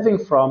make a living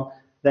from,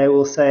 they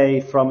will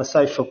say from a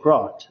social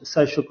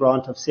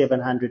grant of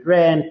 700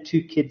 Rand,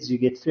 2 kids, you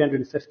get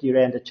 350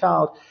 Rand a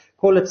child,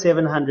 call it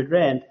 700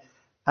 Rand.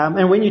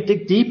 And when you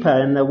dig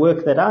deeper in the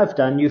work that I've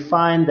done, you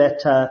find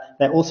that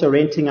they're also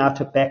renting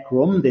out a back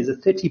room. There's a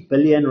 30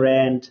 billion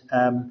Rand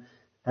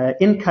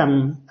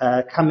income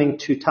coming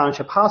to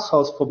township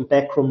households from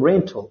backroom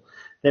rental.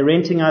 They're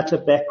renting out a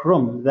back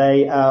room.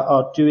 They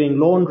are doing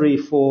laundry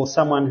for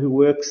someone who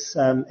works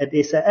at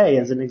SAA,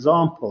 as an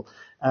example.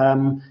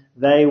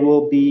 They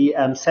will be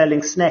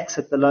selling snacks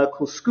at the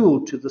local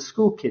school to the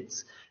school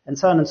kids, and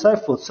so on and so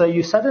forth. So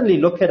you suddenly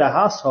look at a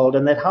household,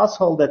 and that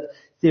household that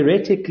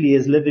theoretically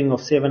is living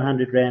off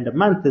 700 Rand a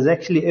month is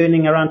actually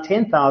earning around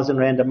 10,000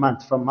 Rand a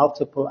month from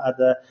multiple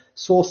other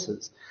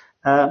sources.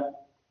 So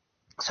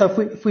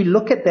if we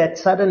look at that,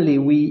 suddenly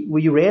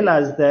we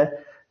realize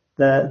that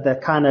the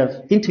kind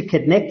of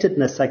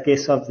interconnectedness, I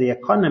guess, of the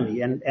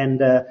economy and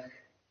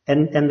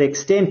the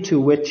extent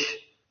to which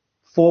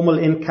formal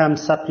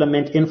incomes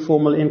supplement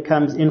informal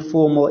incomes,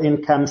 informal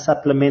incomes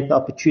supplement the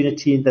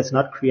opportunity that's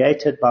not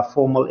created by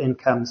formal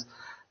incomes.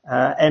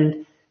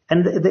 And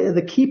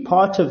the key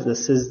part of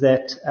this is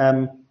that,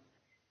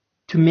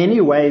 to many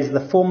ways, the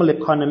formal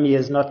economy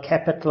is not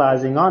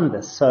capitalizing on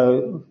this.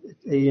 So,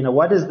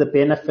 what is the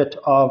benefit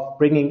of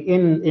bringing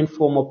in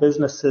informal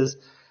businesses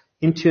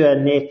into a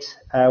net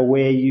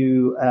where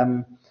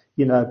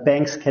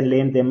banks can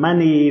lend their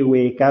money,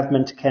 where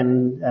government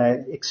can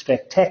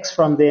extract tax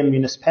from them,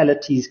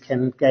 municipalities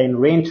can gain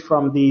rent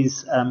from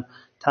these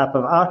type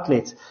of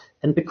outlets.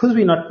 And because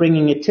we're not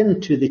bringing it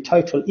into the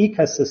total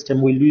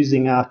ecosystem, we're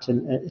losing out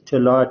to a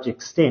large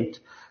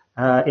extent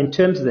in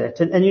terms of that.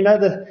 And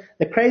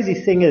the crazy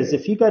thing is,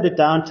 if you go to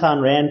downtown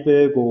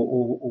Randburg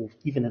or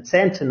even in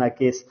Sandton, I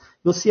guess,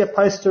 you'll see a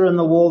poster on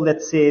the wall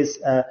that says,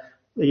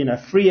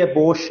 free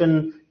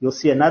abortion. You'll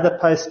see another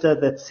poster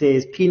that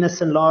says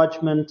penis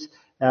enlargement.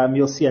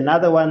 You'll see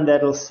another one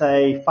that'll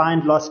say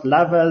find lost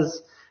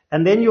lovers.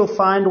 And then you'll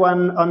find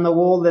one on the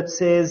wall that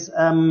says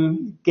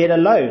get a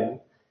loan.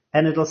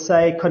 And it'll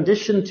say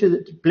condition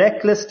to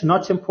blacklist,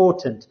 not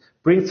important.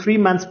 Bring 3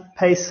 months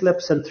pay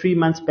slips and 3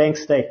 months bank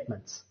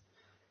statements.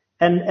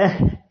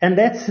 And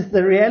that's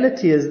the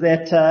reality, is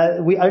that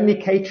we're only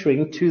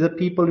catering to the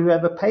people who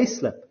have a pay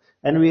slip.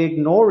 And we're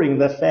ignoring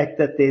the fact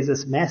that there's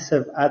this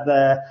massive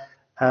other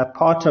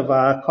part of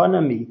our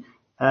economy.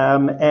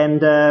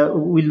 And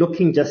we're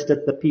looking just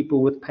at the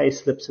people with pay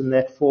slips in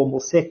that formal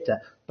sector,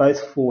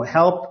 both for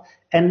help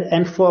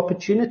and for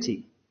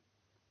opportunity.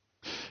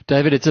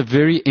 David, it's a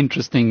very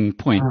interesting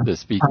point,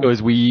 this,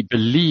 because we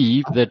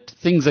believe that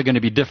things are going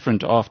to be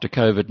different after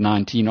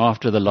COVID-19,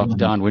 after the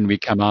lockdown, when we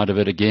come out of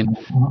it again.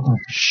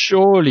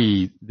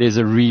 Surely there's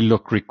a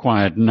relook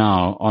required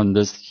now on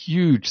this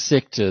huge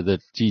sector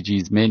that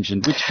Gigi's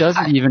mentioned, which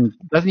doesn't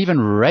even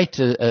rate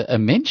a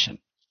mention.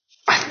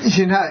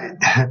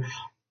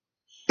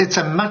 It's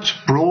a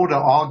much broader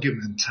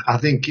argument. I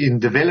think in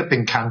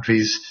developing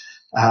countries,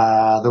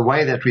 the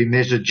way that we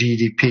measure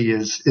GDP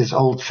is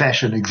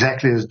old-fashioned,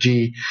 exactly as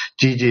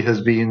Gigi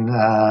has been,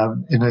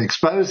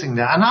 exposing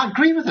that. And I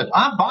agree with it.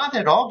 I buy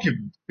that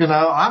argument.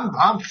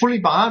 I'm fully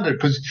behind it,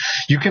 because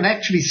you can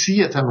actually see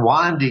it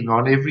unwinding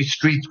on every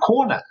street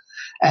corner.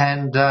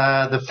 And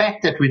the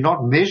fact that we're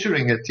not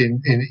measuring it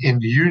in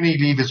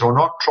Unilever's, or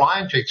not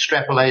trying to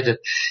extrapolate it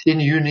in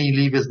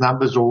Unilever's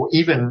numbers, or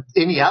even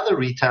any other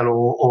retailer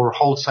or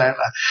wholesaler.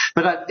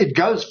 But it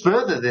goes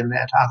further than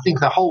that. I think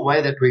the whole way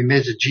that we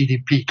measure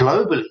GDP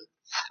globally,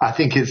 I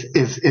think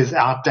is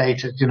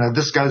outdated.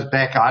 This goes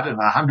back,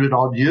 100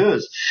 odd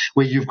years,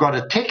 where you've got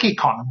a tech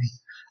economy.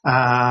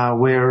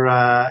 Where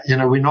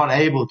we're not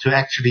able to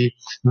actually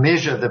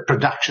measure the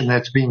production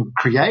that's being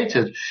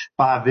created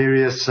by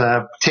various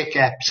tech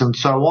apps and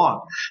so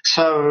on.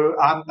 So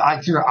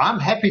I'm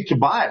happy to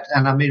buy it,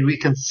 and I mean, we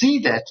can see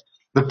that.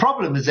 The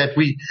problem is that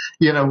we're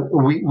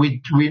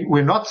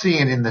not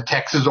seeing it in the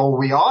taxes, or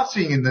we are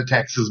seeing in the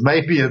taxes.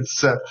 Maybe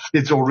it's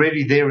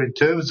already there in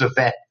terms of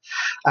that.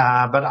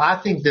 But I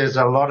think there's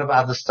a lot of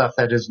other stuff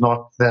that is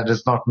not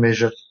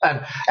measured.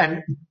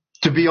 And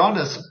to be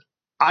honest,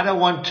 I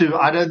don't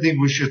think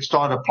we should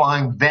start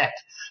applying that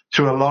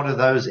to a lot of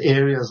those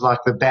areas like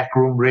the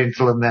backroom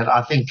rental and that.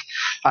 I think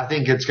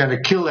it's going to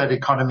kill that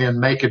economy and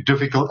make it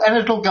difficult, and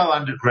it'll go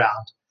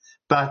underground.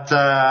 But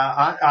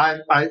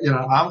I'm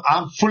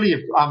fully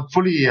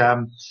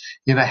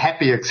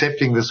happy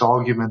accepting this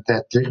argument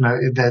that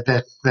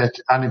that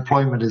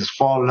unemployment is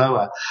far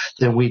lower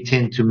than we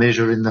tend to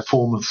measure in the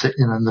formal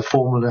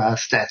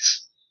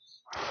stats.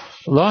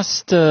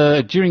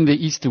 During the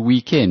Easter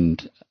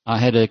weekend, I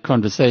had a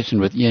conversation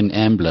with Ian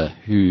Ambler,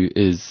 who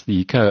is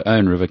the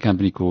co-owner of a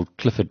company called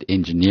Clifford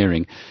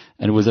Engineering,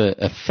 and it was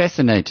a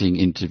fascinating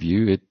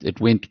interview.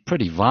 It went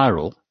pretty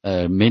viral.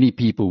 Many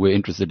people were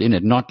interested in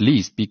it, not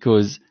least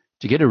because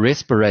to get a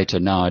respirator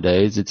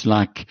nowadays, it's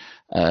like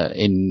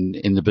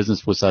in the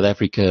Business for South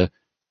Africa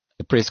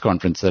a press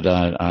conference that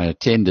I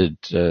attended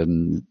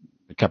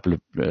a couple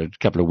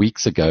of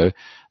weeks ago.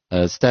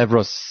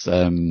 Stavros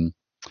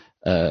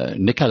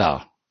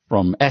Nicolau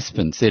from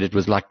Aspen said it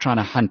was like trying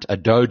to hunt a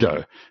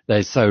dodo.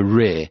 They're so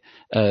rare.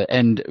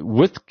 And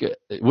with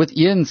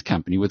Ian's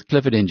company, with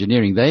Clifford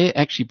Engineering, they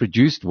actually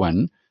produced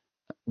one,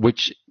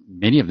 which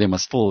many of them are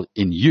still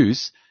in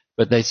use,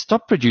 but they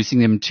stopped producing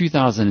them in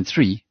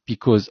 2003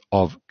 because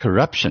of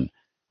corruption.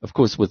 Of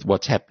course, with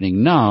what's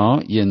happening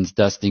now, Ian's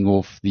dusting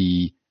off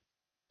the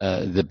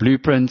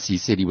blueprints. He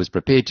said he was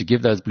prepared to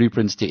give those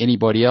blueprints to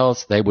anybody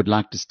else. They would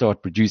like to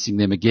start producing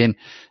them again.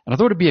 And I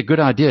thought it'd be a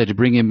good idea to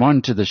bring him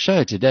on to the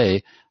show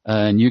today.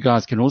 And you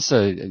guys can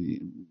also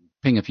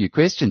ping a few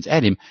questions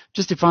at him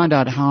just to find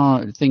out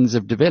how things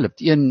have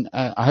developed. Ian,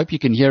 I hope you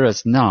can hear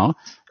us now.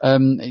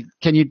 Can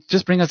you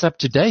just bring us up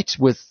to date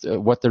with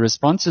what the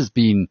response has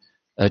been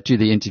to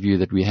the interview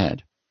that we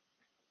had?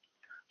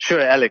 Sure,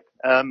 Alec.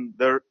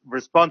 The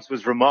response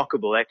was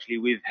remarkable, actually.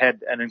 We've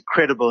had an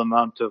incredible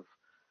amount of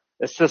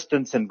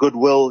assistance and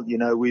goodwill. You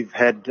know, we've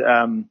had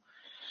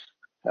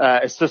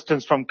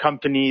assistance from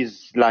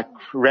companies like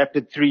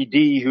Rapid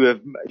 3D who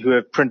have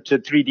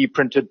 3D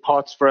printed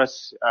parts for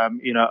us,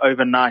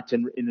 overnight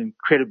in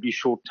incredibly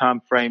short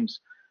time frames.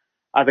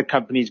 Other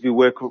companies we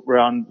work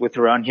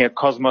around here,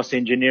 Cosmos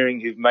Engineering,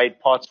 who've made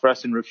parts for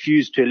us and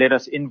refused to let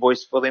us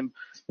invoice for them.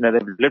 You know,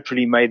 they've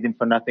literally made them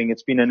for nothing.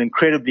 It's been an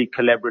incredibly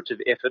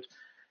collaborative effort.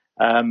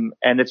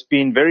 And it's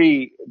been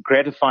very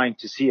gratifying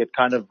to see. It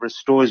kind of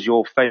restores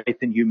your faith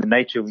in human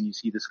nature when you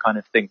see this kind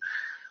of thing.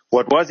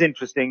 What was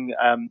interesting,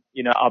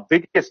 our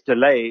biggest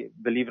delay,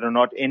 believe it or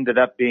not, ended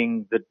up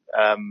being the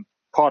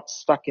parts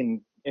stuck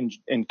in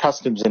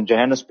customs in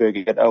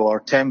Johannesburg at OR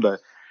Tambo.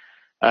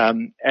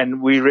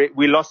 And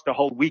we lost a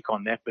whole week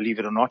on that, believe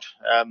it or not,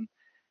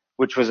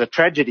 which was a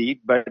tragedy,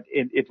 but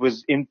it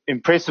was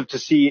impressive to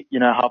see,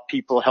 how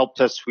people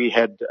helped us. We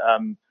had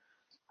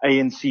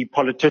ANC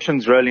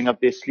politicians rolling up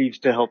their sleeves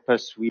to help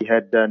us. We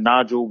had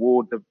Nigel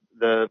Ward,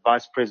 the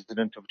vice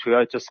president of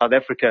Toyota South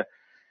Africa,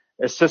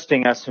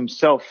 assisting us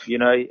himself,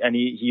 and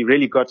he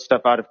really got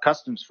stuff out of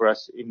customs for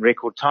us in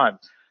record time,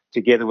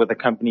 together with the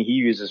company he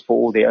uses for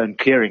all their own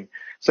clearing.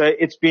 So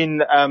it's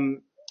been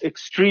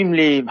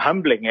extremely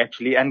humbling,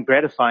 actually, and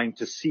gratifying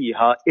to see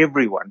how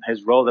everyone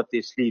has rolled up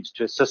their sleeves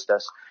to assist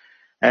us.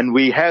 And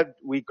we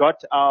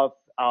got our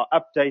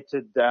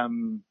updated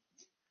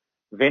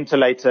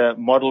ventilator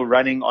model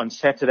running on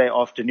Saturday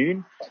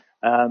afternoon,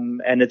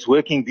 and it's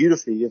working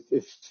beautifully.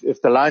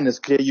 If the line is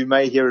clear, you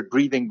may hear it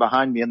breathing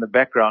behind me in the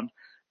background,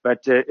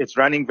 but it's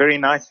running very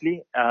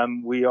nicely.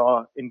 We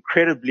are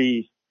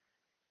incredibly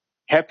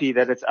happy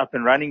that it's up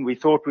and running. We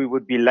thought we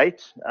would be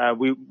late.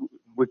 We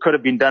could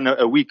have been done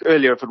a week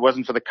earlier if it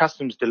wasn't for the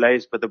customs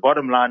delays, but the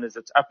bottom line is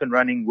it's up and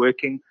running,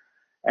 working,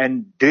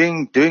 and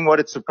doing what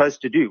it's supposed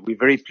to do. We're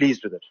very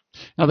pleased with it.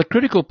 Now, the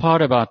critical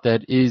part about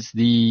that is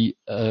the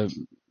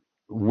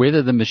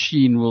whether the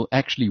machine will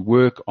actually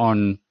work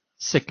on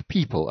sick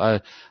people.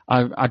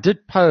 I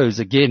did pose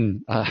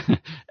again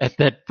at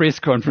that press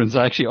conference.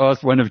 I actually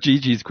asked one of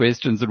Gigi's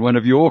questions and one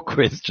of your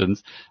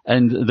questions,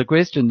 and the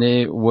question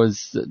there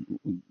was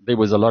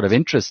a lot of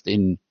interest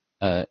in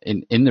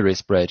the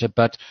respirator,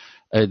 but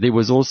it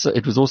was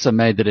also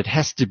made that it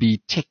has to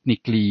be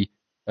technically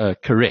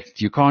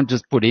correct. You can't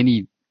just put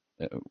any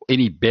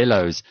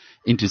bellows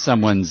into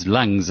someone's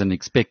lungs and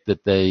expect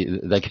that they're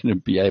going to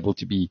be able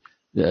to be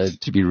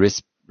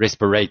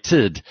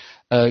respirated.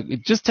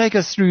 Just take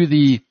us through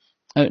the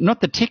not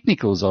the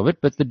technicals of it,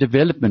 but the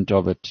development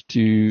of it,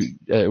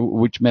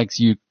 which makes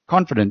you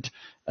confident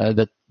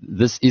that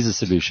this is a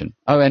solution.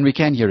 Oh, and we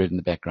can hear it in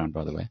the background,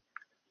 by the way.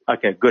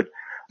 Okay, good.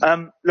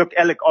 Look,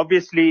 Alec,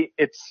 obviously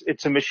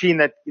it's a machine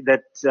that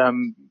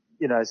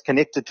is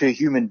connected to a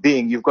human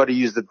being. You've got to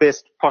use the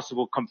best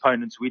possible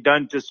components. We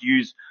don't just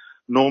use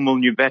normal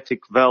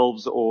pneumatic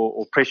valves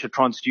or pressure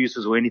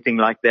transducers or anything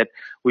like that.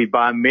 We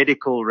buy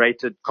medical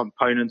rated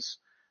components,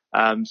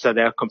 so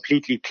they are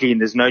completely clean.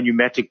 There's no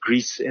pneumatic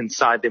grease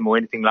inside them or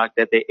anything like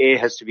that. The air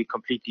has to be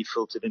completely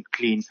filtered and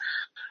clean.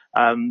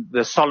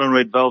 The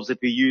solenoid valves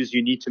that we use,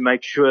 you need to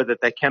make sure that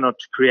they cannot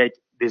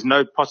there's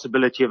no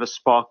possibility of a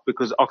spark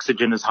because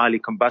oxygen is highly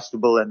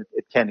combustible and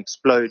it can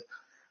explode,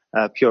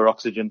 pure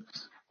oxygen.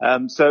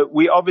 So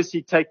we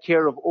obviously take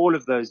care of all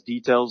of those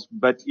details,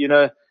 but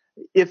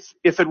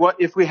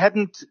if we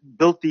hadn't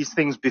built these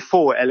things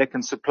before, Alec,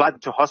 and supplied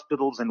it to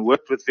hospitals and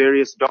worked with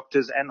various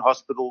doctors and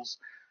hospitals,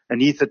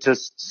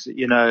 anesthetists,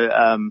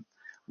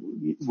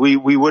 we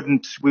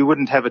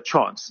wouldn't have a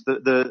chance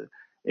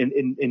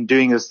in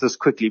doing this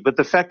quickly. But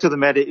the fact of the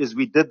matter is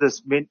we did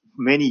this for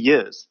many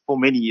years.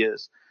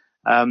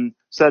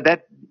 So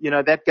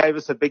that gave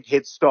us a big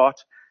head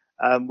start.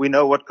 We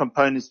know what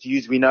components to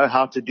use. We know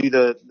how to do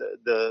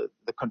the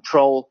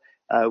control.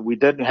 We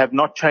have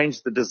not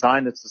changed the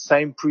design. It's the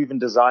same proven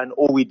design.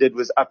 All we did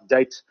was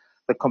update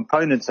the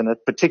components in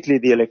it, particularly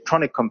the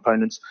electronic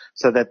components,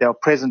 so that they are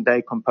present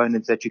day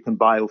components that you can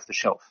buy off the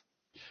shelf.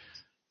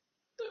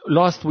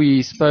 last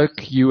we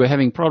spoke, you were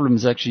having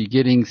problems actually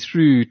getting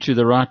through to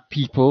the right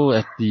people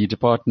at the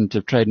Department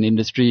of Trade and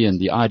Industry and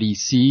the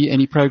IDC.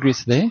 Any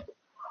progress there?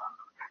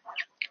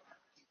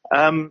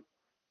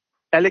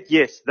 Alec,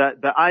 yes,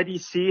 the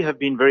IDC have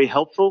been very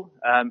helpful,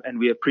 and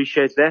we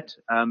appreciate that.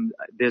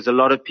 There's a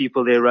lot of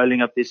people there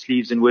rolling up their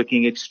sleeves and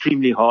working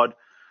extremely hard,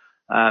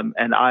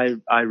 and I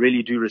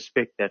really do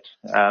respect that.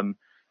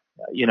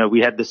 We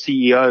had the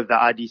CEO of the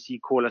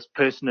IDC call us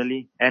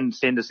personally and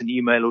send us an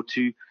email or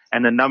two,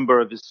 and a number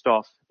of his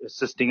staff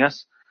assisting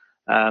us.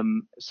 We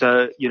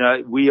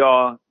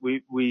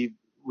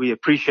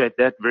appreciate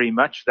that very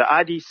much. The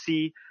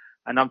IDC,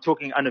 and I'm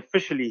talking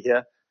unofficially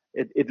here,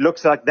 it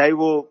looks like they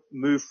will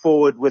move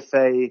forward with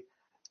a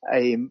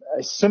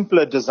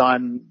simpler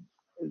design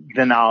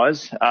than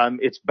ours.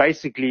 It's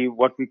basically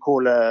what we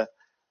call a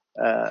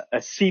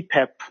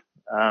CPAP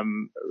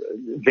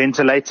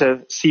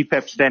ventilator,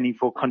 CPAP standing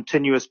for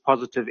continuous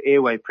positive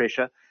airway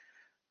pressure.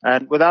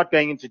 And without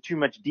going into too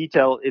much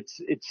detail,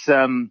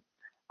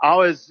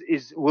 ours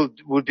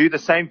will do the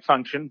same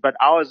function, but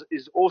ours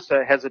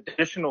also has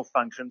additional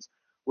functions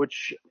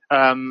which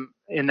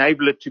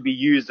enable it to be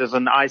used as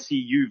an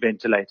ICU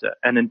ventilator,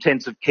 an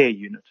intensive care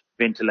unit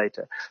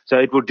ventilator. So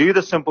it will do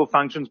the simple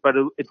functions, but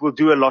it will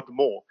do a lot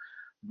more.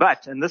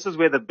 But, and this is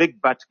where the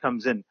big but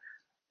comes in,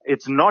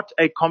 it's not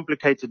a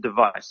complicated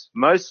device.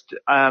 Most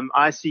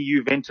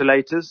ICU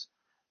ventilators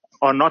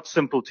are not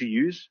simple to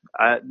use,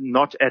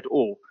 not at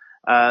all.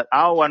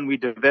 Our one we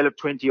developed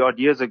 20 odd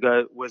years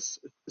ago was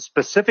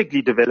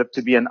specifically developed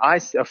to be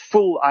a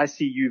full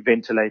ICU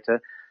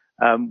ventilator,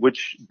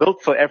 which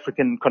built for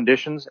African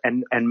conditions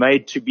and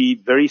made to be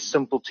very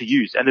simple to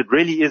use. And it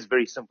really is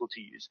very simple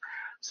to use.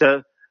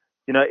 So,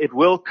 it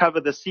will cover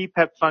the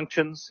CPAP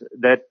functions.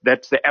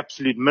 That's the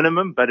absolute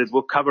minimum, but it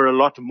will cover a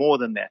lot more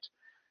than that.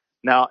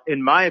 Now,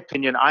 in my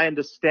opinion, I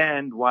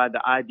understand why the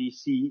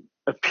IDC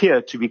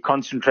appear to be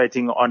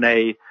concentrating on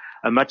a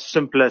much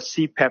simpler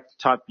CPAP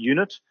type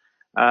unit.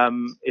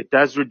 It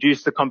does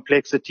reduce the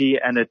complexity,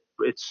 and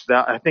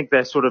I think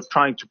they're sort of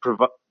trying to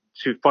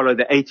follow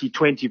the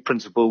 80-20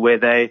 principle, where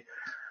they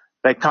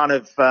kind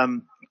of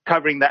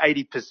covering the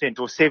 80%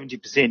 or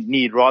 70%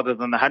 need rather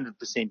than the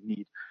 100%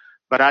 need.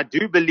 But I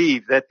do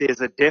believe that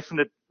there's a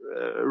definite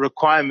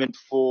requirement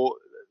for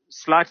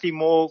slightly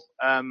more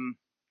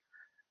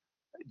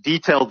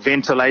detailed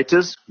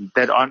ventilators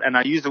and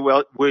I use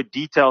the word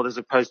detailed as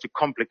opposed to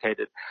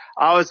complicated.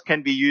 Ours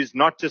can be used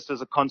not just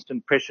as a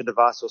constant pressure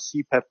device or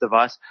CPAP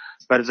device,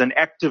 but as an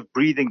active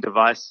breathing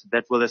device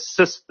that will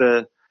assist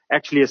the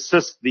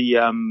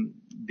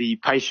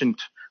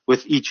patient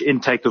with each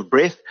intake of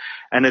breath,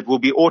 and it will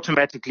be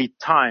automatically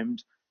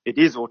timed. It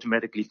is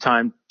automatically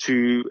timed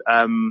to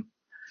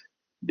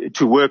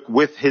work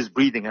with his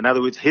breathing. In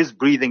other words, his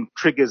breathing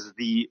triggers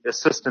the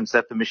assistance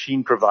that the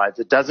machine provides.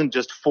 It doesn't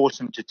just force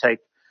him to take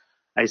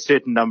a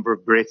certain number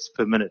of breaths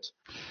per minute,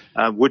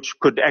 which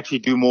could actually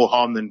do more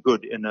harm than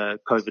good in a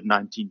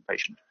COVID-19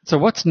 patient. So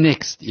what's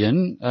next,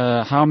 Ian?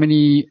 How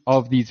many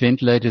of these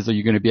ventilators are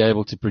you going to be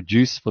able to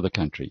produce for the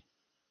country?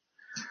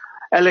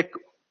 Alec,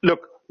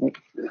 look,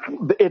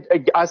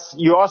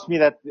 you asked me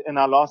that in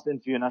our last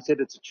interview, and I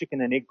said it's a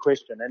chicken and egg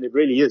question, and it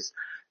really is.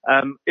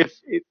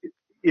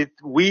 If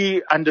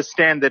we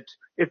understand that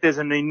if there's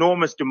an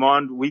enormous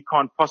demand, we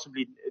can't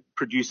possibly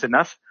produce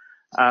enough.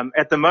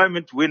 At the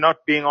moment, we're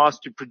not being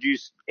asked to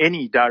produce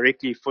any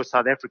directly for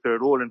South Africa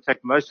at all. In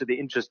fact, most of the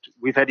interest,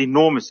 we've had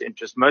enormous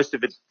interest, most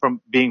of it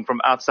being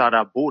from outside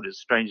our borders,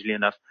 strangely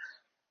enough.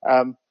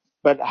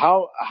 But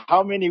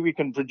how many we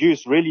can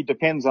produce really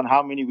depends on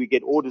how many we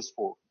get orders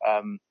for.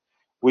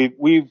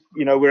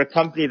 We're a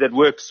company that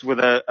works with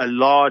a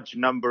large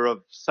number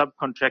of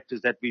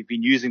subcontractors that we've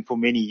been using for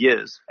many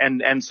years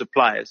and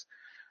suppliers.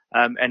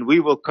 And we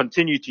will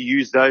continue to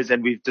use those.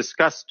 And we've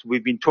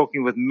been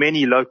talking with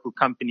many local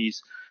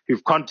companies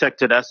who've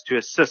contacted us to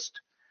assist,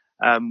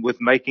 with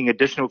making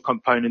additional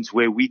components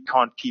where we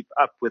can't keep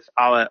up with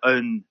our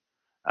own,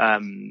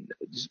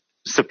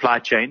 supply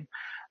chain.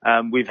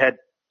 We've had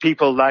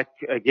people like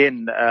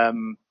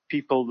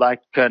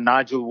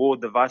Nigel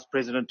Ward, the vice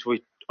president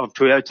of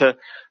Toyota,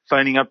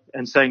 phoning up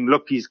and saying,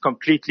 look, he's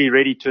completely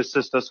ready to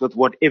assist us with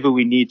whatever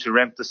we need to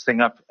ramp this thing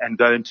up and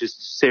go into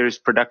serious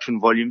production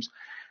volumes.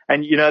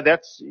 And,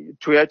 that's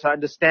Toyota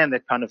understand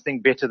that kind of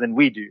thing better than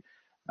we do.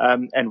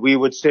 And we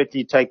would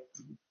certainly take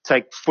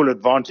full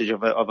advantage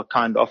of a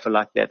kind offer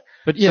like that.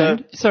 But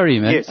sorry,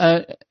 man.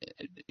 Yes.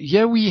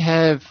 Here we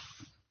have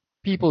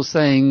people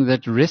saying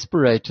that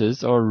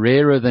respirators are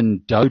rarer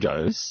than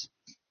dodos,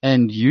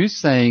 and you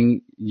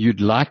saying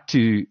you'd like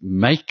to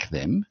make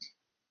them.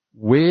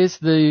 Where's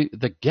the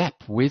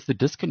gap? Where's the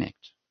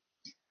disconnect?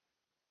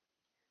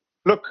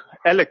 Look,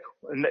 Alec,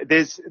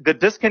 the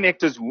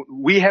disconnect is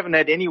we haven't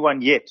had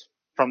anyone yet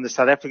from the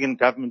South African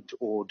government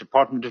or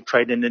Department of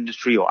Trade and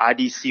Industry or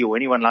IDC or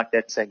anyone like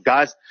that say,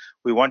 guys,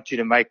 we want you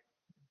to make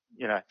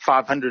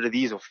 500 of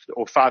these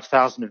or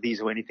 5,000 of these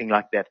or anything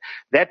like that.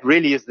 That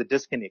really is the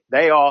disconnect.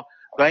 They are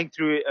going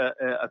through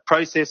a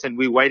process, and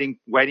we're waiting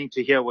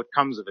to hear what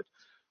comes of it.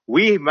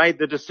 We made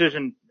the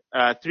decision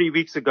 3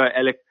 weeks ago,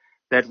 Alec,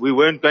 that we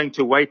weren't going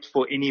to wait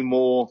for any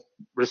more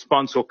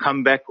response or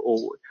comeback,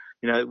 or,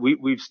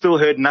 we've still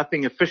heard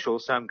nothing official.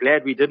 So I'm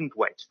glad we didn't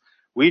wait.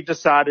 We've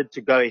decided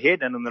to go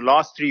ahead, and in the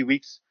last 3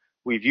 weeks,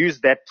 we've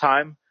used that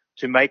time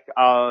to make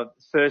our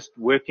first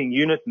working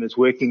unit, and it's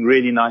working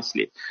really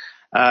nicely.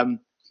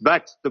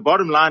 But the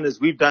bottom line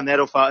is we've done that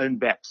off our own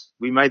backs.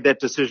 We made that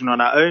decision on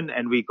our own,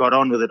 and we got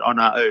on with it on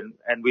our own,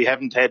 and we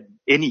haven't had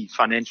any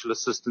financial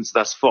assistance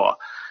thus far,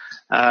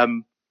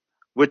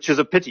 which is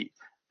a pity.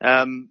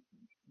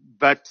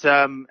 But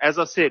as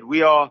I said,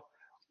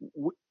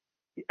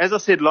 as I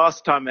said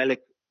last time,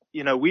 Alec,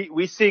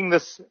 we're seeing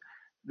this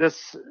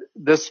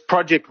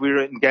project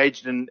we're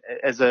engaged in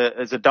as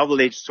a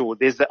double-edged sword.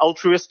 There's the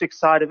altruistic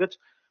side of it,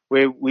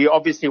 where we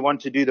obviously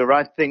want to do the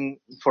right thing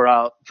for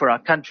our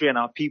country and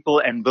our people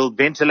and build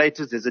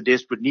ventilators. There's a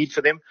desperate need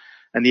for them.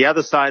 And the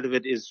other side of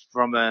it is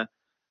from a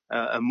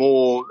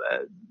more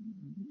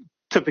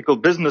typical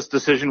business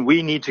decision.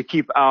 We need to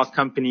keep our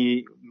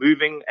company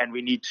moving, and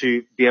we need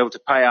to be able to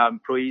pay our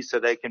employees so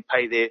they can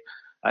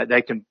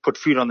they can put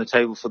food on the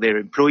table for their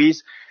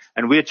employees.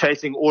 And we're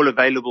chasing all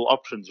available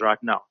options right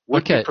now.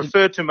 Would we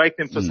prefer to make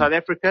them for South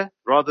Africa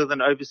rather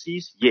than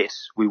overseas?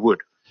 Yes, we would.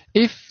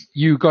 If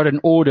you got an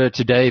order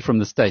today from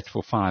the States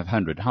for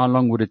 500, how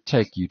long would it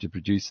take you to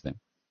produce them?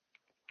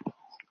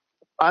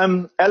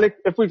 Alec,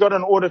 if we got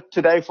an order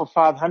today for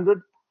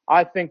 500,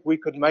 I think we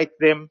could make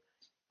them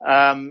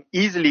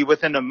easily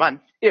within a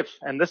month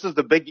and this is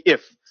the big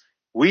if,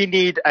 we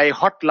need a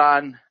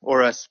hotline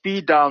or a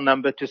speed dial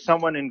number to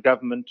someone in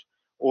government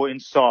or in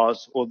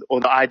SARS or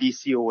the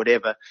IDC or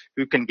whatever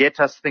who can get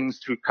us things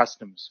through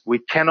customs. We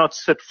cannot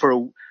sit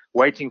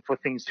waiting for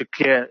things to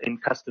clear in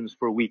customs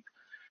for a week.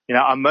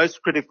 Our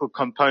most critical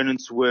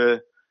components were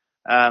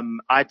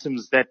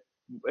items that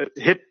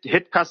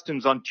hit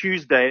customs on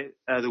Tuesday,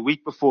 the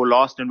week before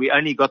last, and we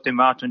only got them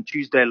out on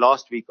Tuesday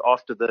last week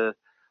after the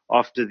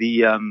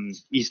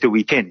Easter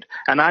weekend.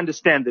 And I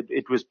understand that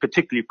it was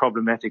particularly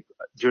problematic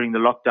during the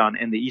lockdown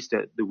and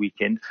the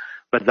weekend,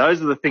 but those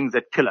are the things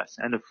that kill us.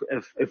 And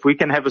if we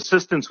can have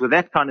assistance with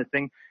that kind of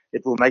thing,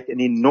 it will make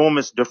an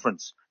enormous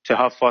difference to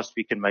how fast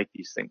we can make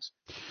these things.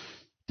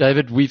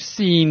 David, we've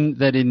seen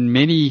that in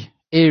many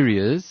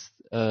areas,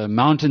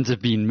 mountains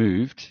have been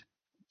moved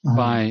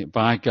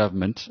by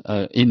government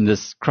in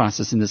this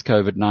crisis, in this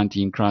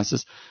COVID-19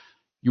 crisis.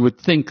 You would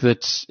think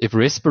that if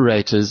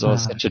respirators are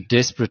such a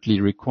desperately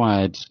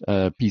required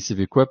piece of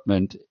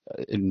equipment,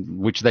 in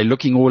which they're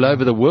looking all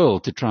over the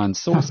world to try and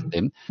source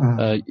them,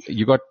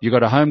 you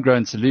got a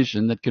homegrown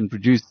solution that can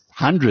produce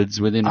hundreds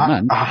within a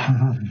month.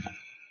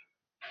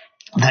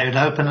 They would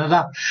open it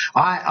up.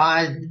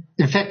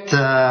 In fact,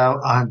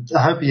 I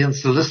hope Ian's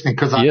still listening,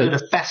 because I heard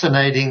a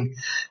fascinating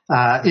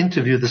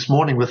interview this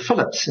morning with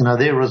Philips.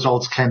 Their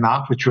results came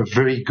out, which were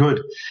very good,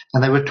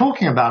 and they were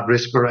talking about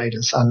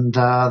respirators. And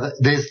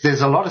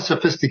there's a lot of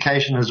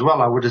sophistication as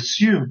well. I would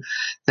assume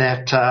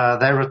that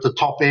they were at the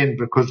top end,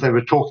 because they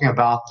were talking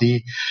about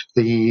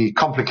the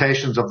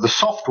complications of the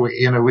software,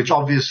 which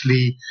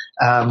obviously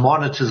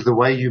monitors the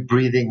way you're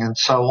breathing and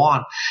so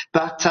on.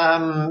 But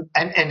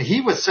and he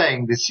was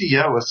saying, the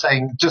CEO was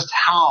saying, just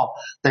how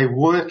they're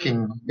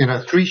working,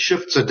 3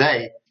 shifts a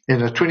day,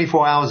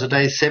 24 hours a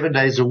day, 7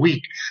 days a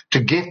week,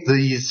 to get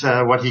these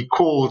what he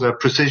called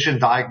precision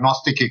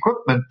diagnostic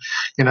equipment,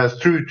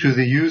 through to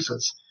the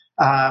users.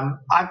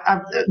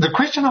 The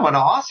question I want to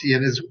ask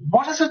Ian is,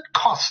 what does it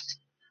cost?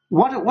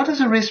 What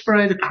does a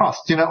respirator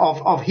cost,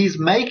 of his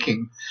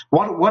making?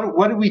 What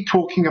are we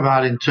talking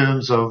about in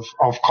terms of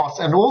cost?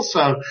 And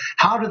also,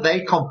 how do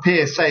they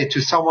compare, say,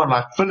 to someone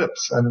like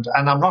Philips? And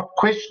I'm not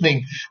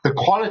questioning the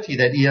quality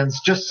that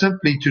Ian's, just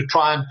simply to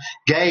try and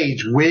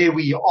gauge where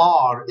we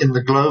are in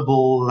the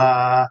global,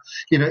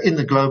 in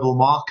the global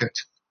market.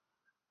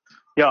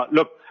 Yeah,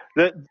 look,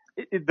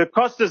 the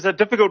cost is a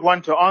difficult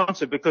one to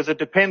answer, because it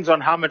depends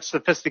on how much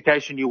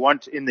sophistication you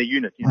want in the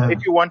unit.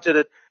 If you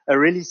wanted a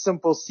really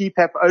simple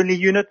CPAP only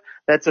unit,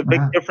 that's a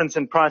big difference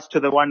in price to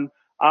the one.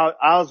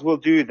 Ours will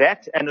do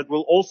that, and it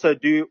will also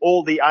do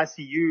all the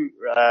ICU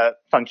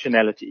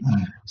functionality.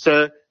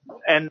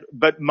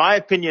 But my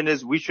opinion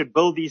is we should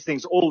build these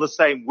things all the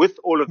same with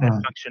all of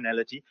that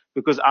functionality,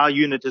 because our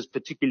unit is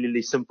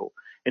particularly simple.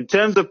 In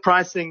terms of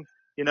pricing,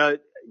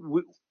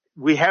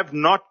 we have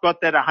not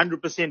got that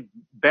 100%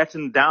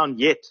 battened down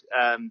yet,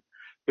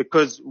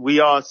 because we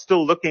are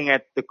still looking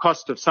at the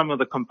cost of some of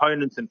the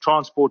components and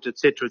transport, et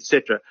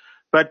cetera.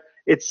 But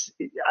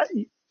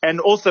and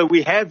also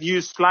we have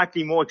used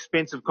slightly more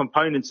expensive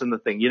components in the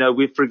thing.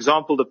 For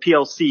example, the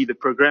PLC, the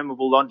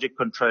programmable logic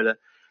controller,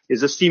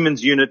 is a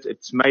Siemens unit.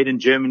 It's made in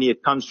Germany.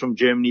 It comes from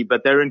Germany,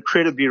 but they're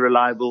incredibly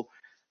reliable.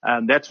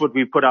 That's what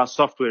we put our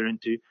software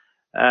into.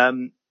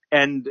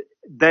 And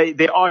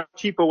there are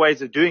cheaper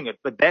ways of doing it,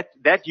 but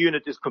that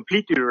unit is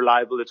completely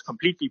reliable. It's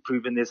completely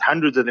proven. There's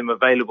hundreds of them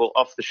available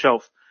off the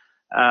shelf.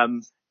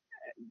 And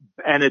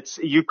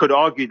you could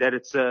argue that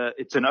it's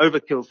an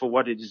overkill for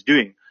what it is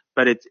doing,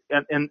 but it's,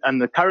 in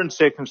the current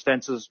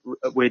circumstances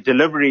where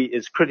delivery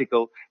is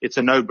critical, it's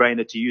a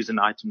no-brainer to use an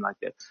item like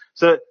that.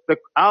 So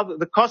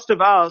the cost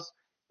of ours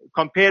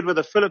compared with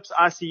a Philips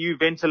ICU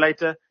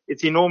ventilator,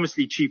 it's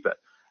enormously cheaper.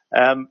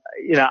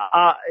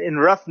 In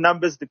rough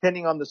numbers,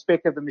 depending on the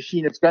spec of the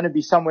machine, it's going to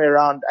be somewhere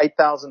around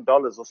 $8,000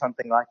 or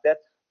something like that.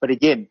 But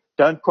again,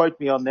 don't quote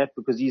me on that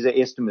because these are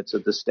estimates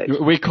at this stage.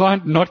 We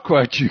can't not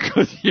quote you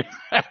because you're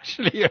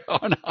actually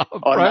on our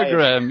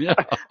program. Yeah.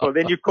 Well,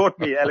 then you caught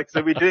me, Alex.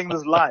 So we're doing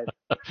this live.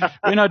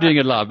 We're not doing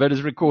it live, but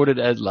it's recorded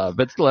as live.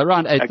 But still,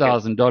 around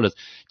 $8,000. Okay.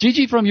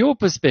 Gigi, from your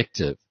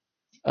perspective,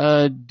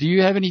 do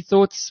you have any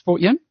thoughts for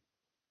Ian?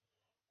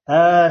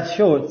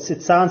 Sure.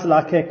 It sounds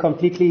like a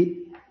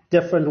completely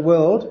different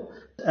world.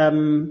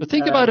 But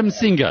think about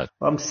Msinga.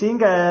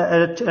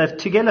 Msinga,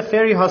 Tugela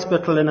Ferry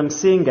Hospital in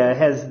Msinga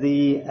has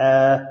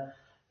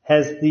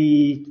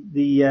the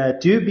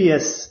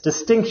dubious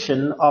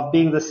distinction of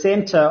being the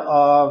center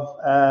of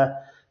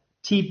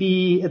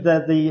TB,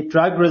 the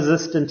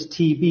drug-resistant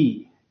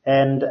TB,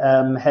 and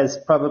has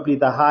probably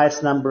the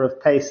highest number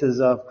of cases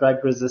of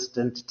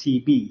drug-resistant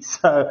TB.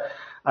 So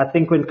I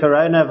think when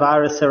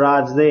coronavirus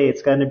arrives there,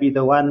 it's going to be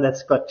the one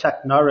that's got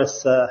Chuck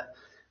Norris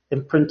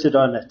imprinted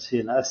on it,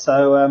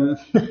 So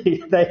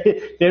they're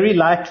very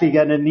likely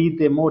going to need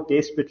them more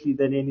desperately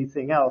than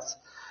anything else.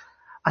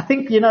 I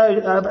think,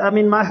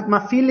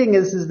 my feeling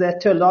is that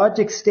to a large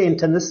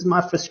extent, and this is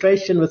my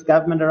frustration with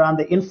government around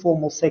the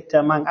informal sector,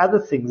 among other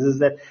things, is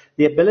that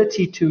the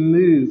ability to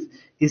move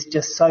is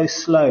just so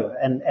slow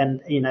and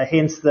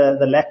hence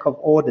the lack of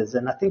orders.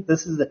 And I think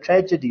this is the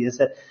tragedy, is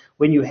that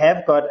when you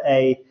have got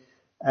a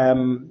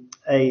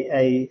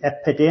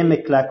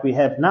epidemic like we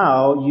have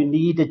now, you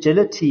need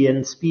agility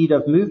and speed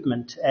of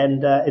movement,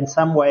 and in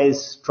some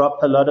ways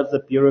drop a lot of the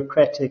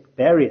bureaucratic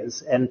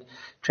barriers. And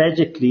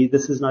tragically,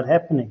 this is not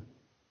happening.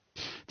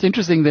 It's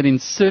interesting that in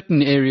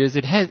certain areas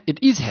it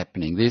is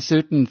happening. There's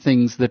certain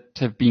things that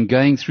have been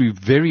going through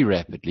very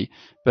rapidly,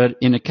 but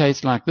in a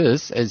case like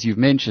this, as you've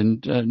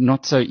mentioned,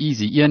 not so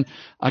easy. Ian,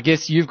 I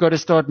guess you've got to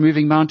start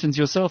moving mountains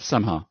yourself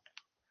somehow.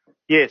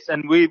 Yes,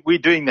 and we're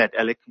doing that,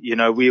 Alec.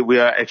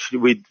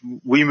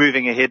 We're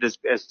moving ahead as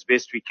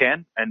best we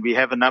can, and we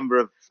have a number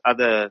of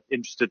other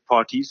interested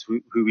parties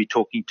who we're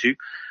talking to,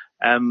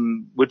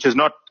 which is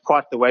not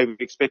quite the way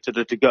we've expected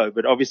it to go.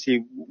 But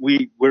obviously,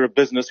 we're a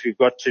business. We've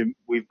got to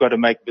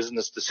make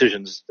business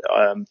decisions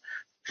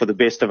for the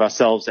best of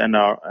ourselves and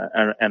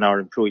our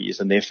employees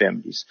and their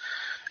families.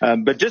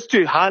 But just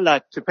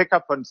to pick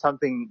up on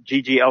something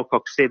G.G.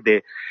 Alcock said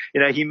there,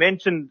 he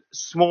mentioned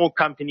small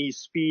companies,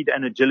 speed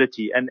and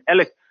agility. And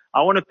Alec,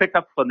 I want to pick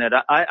up on that.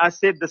 I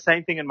said the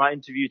same thing in my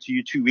interview to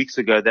you 2 weeks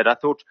ago, that I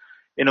thought,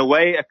 in a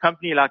way, a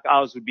company like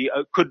ours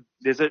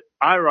there's an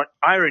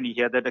irony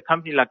here that a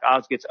company like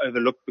ours gets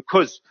overlooked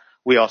because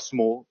we are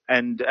small.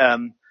 And,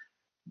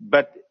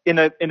 but in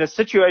a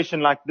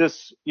situation like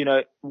this,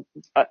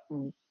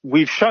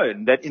 we've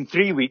shown that in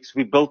 3 weeks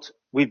we've built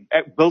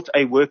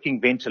a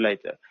working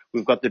ventilator.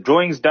 We've got the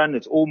drawings done.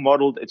 It's all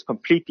modeled. It's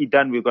completely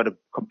done. We've got a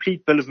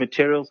complete bill of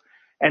materials,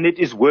 and it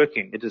is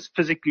working. It is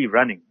physically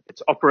running.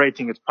 It's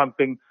operating. It's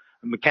pumping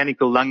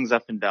mechanical lungs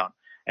up and down.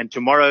 And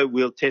tomorrow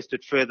we'll test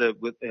it further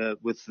with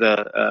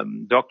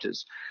the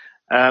doctors.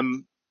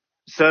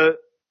 So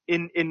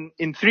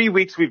in 3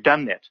 weeks we've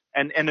done that.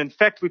 And in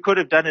fact we could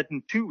have done it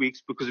in 2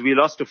 weeks because we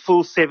lost a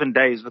full 7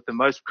 days with the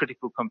most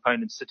critical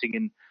components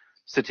sitting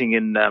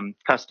in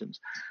customs.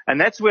 And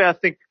that's where I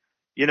think,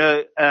 if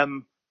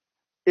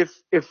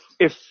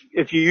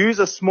you use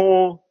a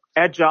small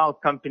agile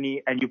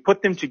company and you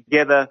put them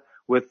together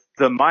with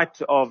the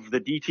might of the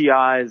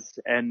DTIs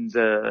and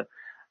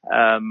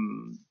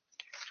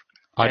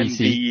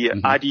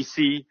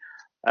IDC,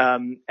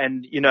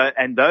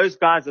 and those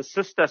guys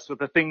assist us with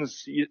the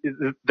things,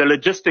 the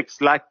logistics,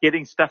 like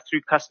getting stuff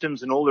through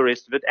customs and all the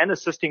rest of it, and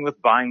assisting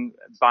with buying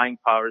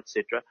power,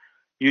 etc.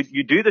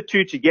 You do the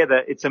two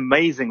together, it's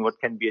amazing what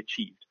can be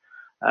achieved.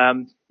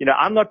 I'm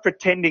not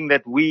pretending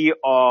that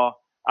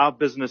our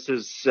business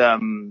is,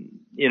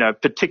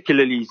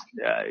 particularly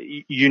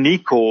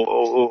unique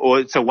or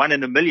it's a 1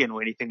 in a million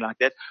or anything like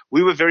that.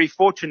 We were very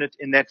fortunate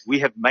in that we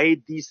have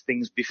made these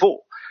things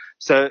before.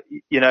 So,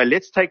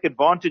 let's take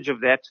advantage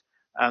of that.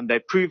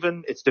 They've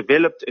proven, it's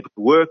developed, it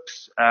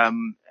works.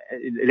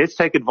 Let's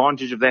take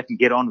advantage of that and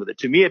get on with it.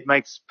 To me, it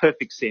makes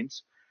perfect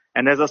sense.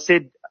 And as I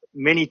said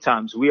many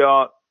times, we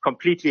are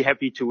completely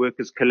happy to work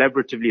as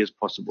collaboratively as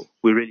possible.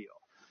 We really are.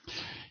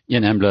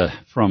 Ian Ambler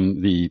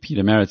from the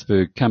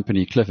Pietermaritzburg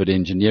company Clifford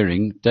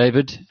Engineering.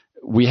 David,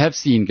 we have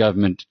seen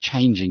government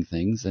changing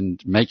things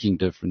and making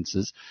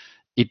differences.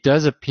 It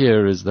does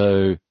appear as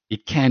though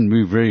it can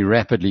move very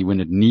rapidly when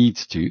it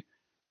needs to,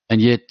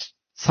 and yet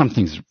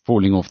something's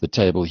falling off the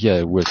table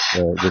here with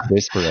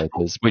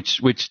respirators, which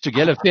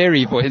Tugela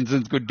Ferry, for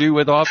instance, could do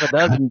with half a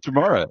dozen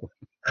tomorrow.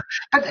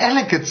 But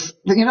Alec, it's,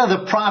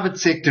 the private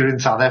sector in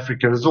South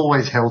Africa has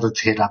always held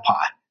its head up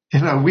high.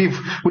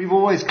 We've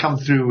always come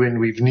through when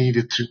we've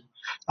needed to.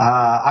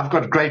 I've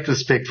got great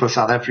respect for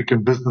South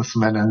African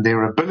businessmen and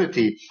their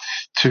ability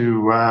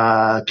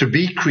to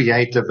be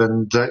creative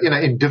and,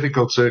 in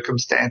difficult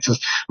circumstances,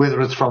 whether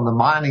it's from the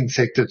mining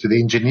sector to the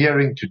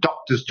engineering, to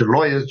doctors, to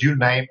lawyers, you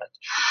name it.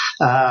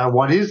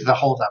 What is the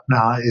hold up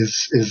now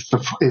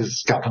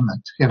is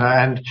government,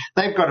 and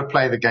they've got to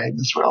play the game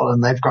as well,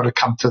 and they've got to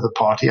come to the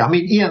party. I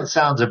mean, Ian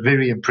sounds a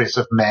very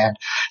impressive man,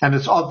 and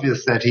it's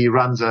obvious that he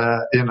runs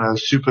a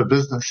super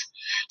business.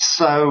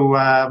 So,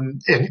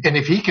 and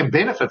if he can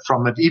benefit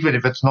from it, even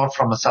if it's not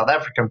from a South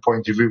African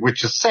point of view,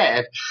 which is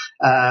sad,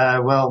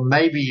 well,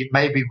 maybe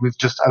we've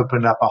just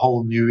opened up a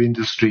whole new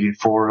industry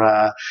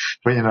for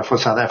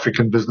South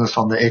African business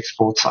on the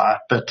export side.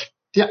 But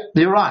yeah,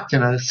 you're right.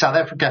 South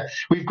Africa,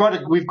 we've got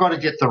to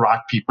get the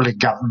right people in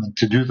government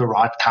to do the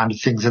right kind of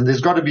things, and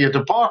there's got to be a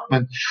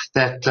department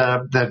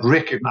that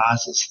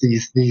recognizes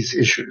these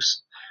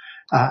issues.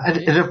 And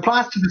it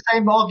applies to the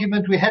same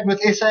argument we had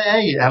with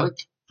SAA, Alec.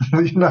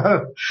 It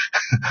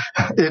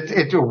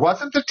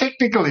wasn't the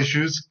technical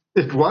issues.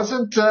 It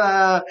wasn't,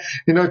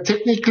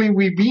 technically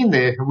we've been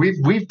there.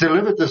 We've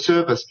delivered the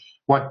service.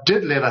 What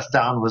did let us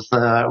down was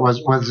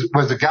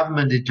the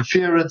government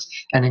interference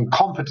and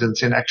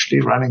incompetence in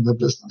actually running the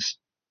business.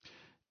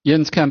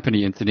 Ian's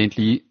company,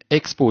 incidentally,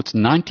 exports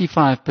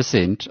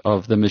 95%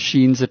 of the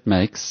machines it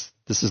makes.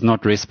 This is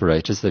not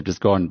respirators. They've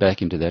just gone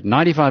back into that.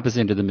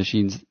 95% of the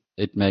machines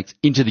it makes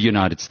into the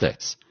United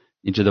States,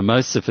 into the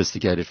most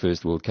sophisticated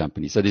first world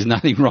company. So there's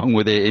nothing wrong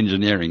with their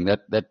engineering.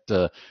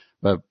 That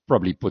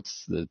probably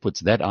puts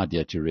that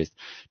idea to rest.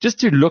 Just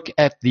to look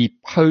at the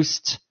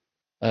post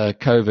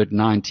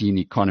COVID-19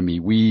 economy,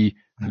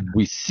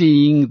 we're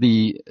seeing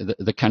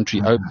the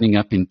country opening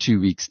up in 2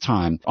 weeks'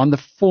 time. On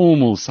the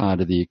formal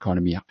side of the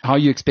economy, how are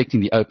you expecting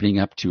the opening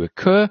up to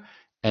occur,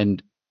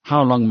 and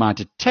how long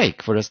might it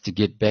take for us to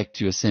get back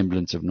to a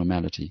semblance of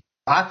normality?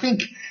 I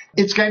think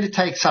it's going to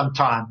take some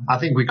time. I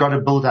think we've got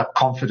to build up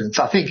confidence.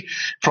 I think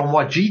from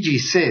what Gigi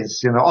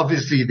says,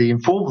 obviously the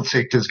informal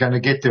sector is going to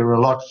get there a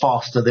lot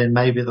faster than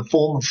maybe the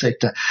formal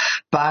sector.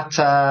 But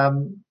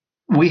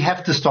we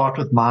have to start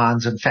with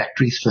mines and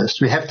factories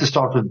first. We have to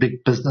start with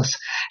big business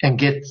and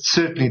get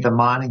certainly the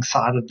mining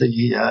side of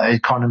the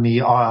economy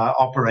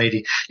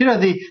operating.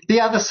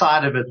 The other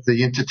side of it,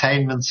 the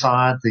entertainment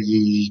side,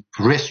 the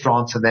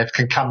restaurants, and that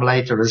can come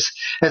later,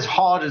 as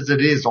hard as it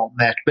is on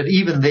that. But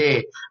even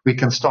there, we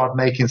can start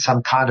making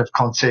some kind of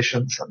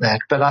concessions on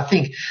that. But I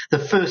think the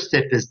first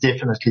step is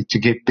definitely to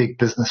get big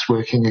business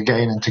working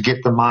again and to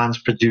get the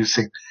mines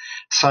producing.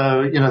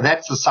 So,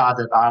 that's the side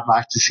that I'd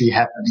like to see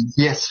happening.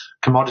 Yes,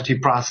 commodity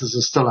prices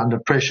are still under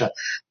pressure,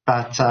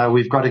 but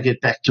we've got to get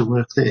back to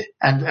work there.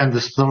 And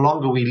the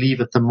longer we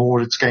leave it, the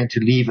more it's going to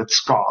leave its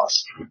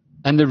scars.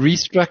 And the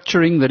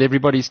restructuring that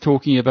everybody's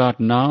talking about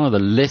now, the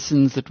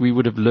lessons that we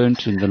would have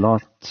learned in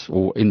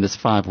in this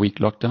 5-week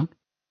lockdown?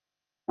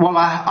 Well,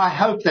 I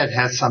hope that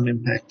has some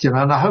impact, and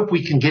I hope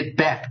we can get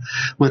back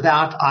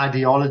without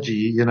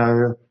ideology,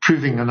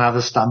 proving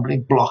another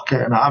stumbling block.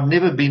 And I've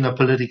never been a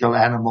political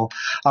animal.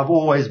 I've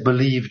always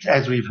believed,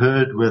 as we've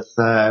heard with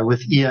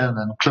Ian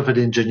and Clifford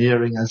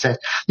Engineering, is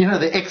that,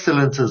 the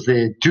excellence is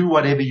there. Do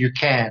whatever you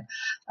can,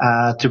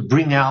 to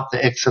bring out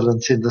the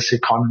excellence in this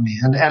economy.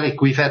 And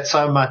Alec, we've had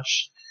so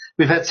much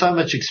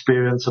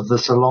experience of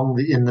this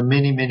in the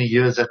many, many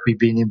years that we've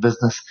been in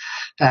business.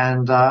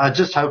 And I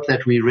just hope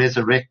that we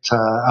resurrect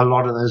a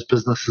lot of those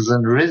businesses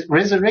and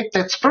resurrect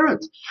that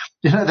spirit,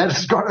 that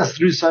has got us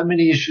through so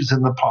many issues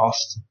in the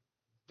past.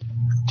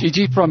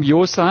 Gigi, from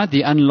your side,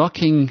 the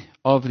unlocking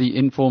of the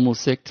informal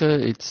sector,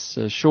 it's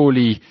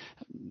surely,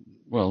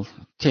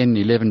 10,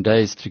 11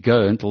 days to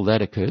go until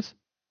that occurs.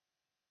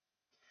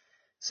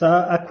 So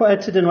I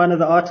quoted in one of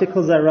the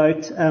articles I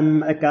wrote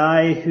a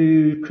guy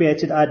who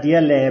created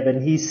Idea Lab,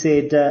 and he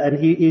said,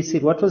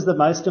 what was the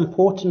most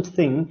important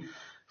thing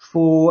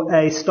for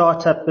a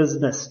startup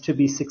business to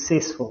be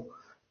successful?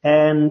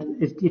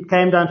 And it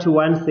came down to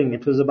one thing.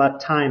 It was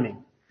about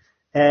timing.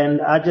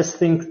 And I just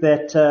think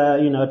that,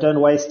 don't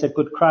waste a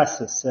good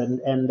crisis.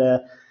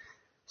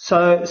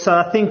 So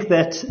I think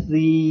that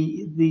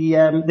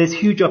there's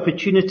huge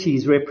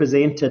opportunities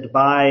represented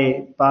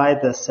by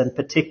this, and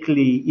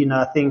particularly,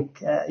 I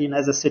think,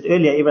 as I said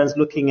earlier, everyone's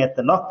looking at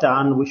the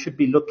lockdown. We should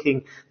be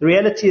looking. The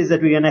reality is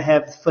that we're going to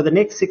have, for the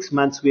next 6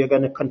 months, we are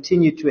going to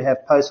continue to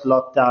have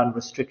post-lockdown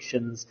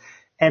restrictions,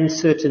 and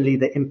certainly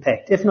the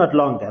impact, if not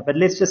longer. But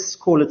let's just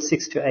call it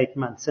 6 to 8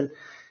 months.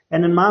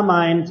 And in my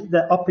mind,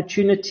 the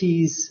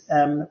opportunities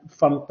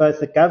from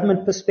both a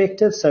government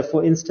perspective, so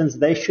for instance,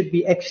 they should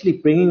be actually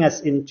bringing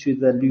us into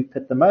the loop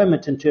at the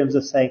moment in terms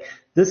of saying,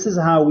 this is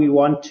how we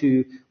want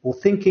to, or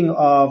thinking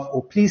of,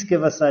 or please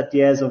give us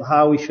ideas of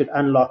how we should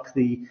unlock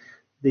the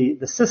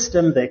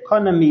system, the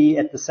economy,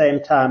 at the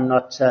same time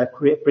not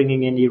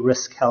bringing any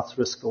risk, health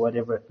risk, or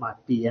whatever it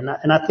might be. And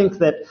I think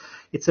that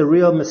it's a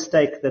real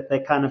mistake that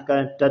they kind of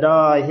go,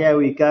 da-da, here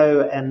we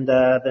go, and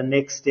the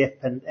next step,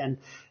 and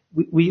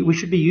we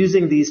should be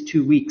using these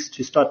 2 weeks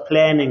to start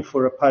planning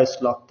for a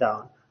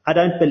post-lockdown. I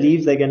don't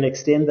believe they're going to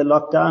extend the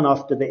lockdown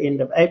after the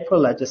end of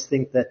April. I just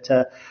think that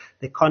the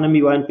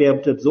economy won't be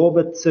able to absorb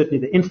it. Certainly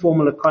the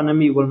informal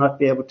economy will not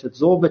be able to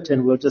absorb it,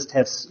 and we'll just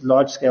have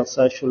large-scale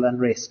social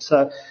unrest.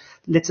 So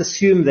let's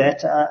assume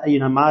that,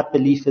 my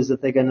belief is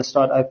that they're going to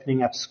start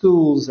opening up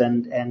schools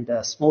and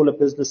smaller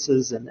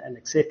businesses and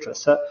et cetera.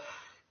 So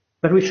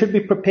But we should be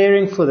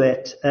preparing for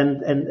that.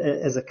 And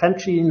as a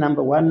country,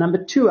 number one.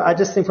 Number two, I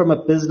just think from a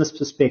business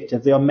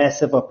perspective, there are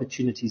massive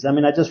opportunities. I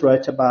mean, I just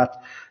wrote about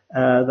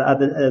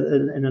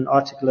in an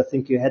article I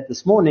think you had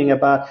this morning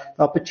about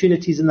the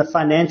opportunities in the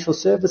financial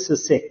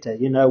services sector.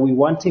 You know, we're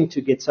wanting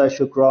to get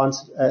social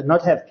grants,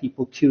 not have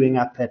people queuing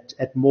up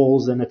at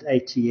malls and at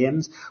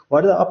ATMs.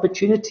 What are the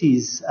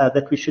opportunities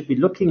that we should be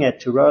looking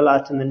at to roll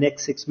out in the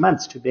next 6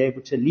 months to be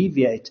able to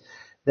alleviate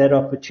that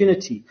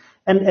opportunity?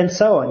 And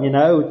so on, you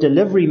know,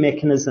 delivery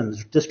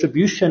mechanisms,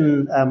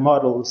 distribution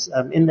models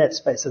in that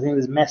space. I think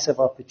there's massive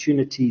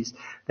opportunities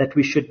that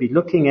we should be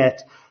looking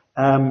at,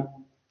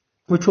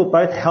 which will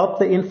both help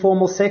the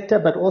informal sector,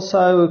 but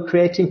also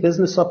creating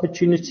business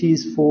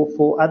opportunities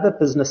for other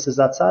businesses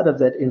outside of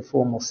that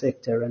informal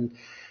sector.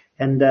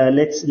 And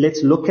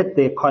let's look at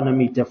the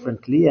economy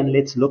differently, and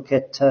let's look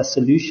at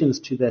solutions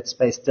to that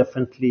space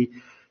differently,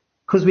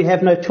 because we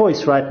have no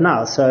choice right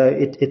now. So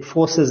it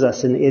forces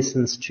us, in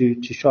essence, to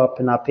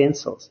sharpen our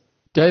pencils.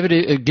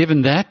 David,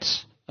 given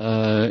that,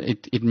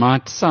 it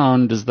might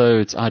sound as though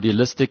it's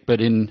idealistic,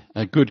 but in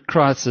a good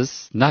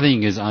crisis,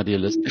 nothing is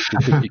idealistic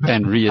because you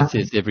can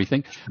reassess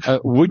everything.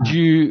 Would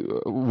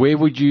you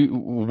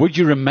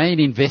remain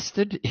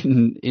invested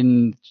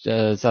in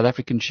South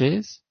African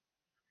shares,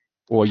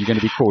 or are you going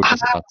to be cautious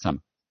about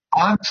some?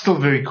 I'm still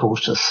very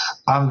cautious.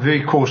 I'm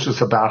very cautious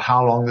about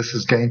how long this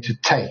is going to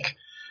take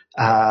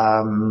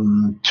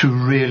to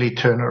really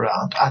turn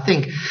around. I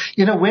think,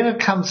 you know, when it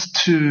comes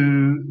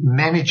to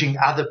managing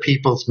other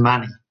people's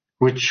money,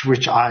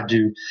 which I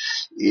do,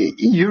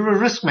 you're a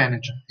risk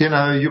manager. You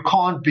know,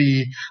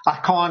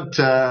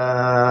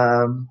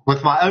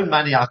 with my own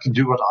money, I can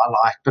do what I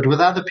like, but with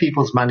other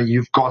people's money,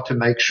 you've got to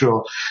make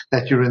sure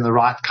that you're in the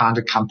right kind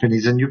of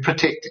companies and you're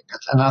protecting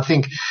it. And I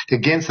think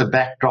against the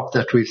backdrop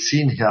that we've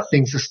seen here,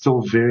 things are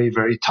still very,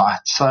 very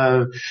tight.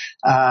 So,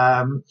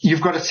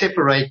 you've got to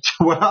separate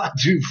what I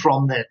do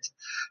from that.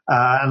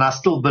 And I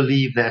still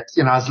believe that,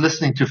 you know, I was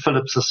listening to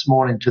Philips this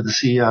morning, to the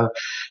CEO.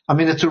 I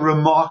mean, it's a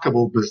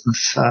remarkable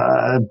business,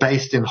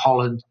 based in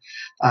Holland.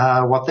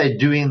 What they're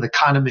doing, the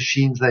kind of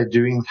machines they're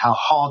doing, how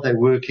hard they're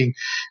working,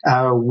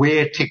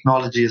 where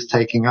technology is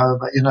taking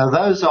over. You know,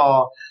 those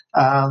are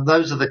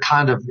the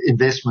kind of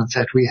investments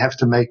that we have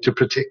to make to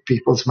protect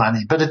people's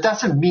money. But it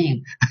doesn't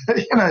mean,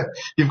 you know,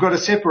 you've got to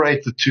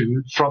separate the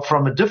two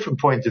from a different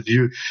point of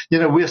view. You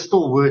know, we're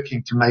still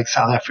working to make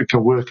South Africa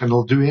work, and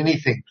we'll do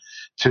anything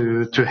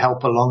to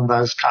help along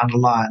those kind of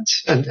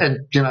lines.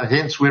 And, you know,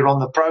 hence we're on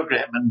the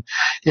program, and,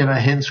 you know,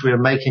 hence we're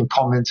making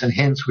comments, and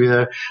hence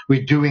we're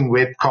doing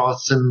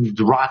webcasts and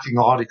writing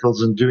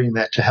articles and doing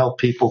that to help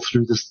people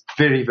through this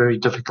very, very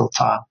difficult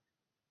time.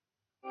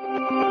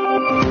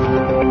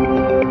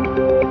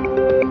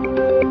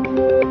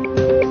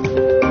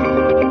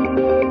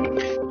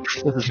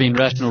 This has been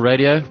Rational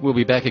Radio. We'll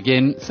be back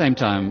again, same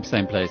time,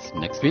 same place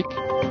next week.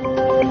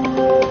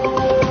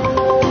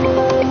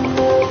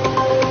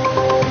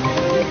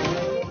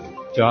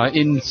 To our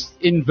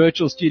in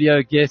virtual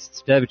studio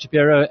guests, David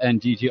Shapiro and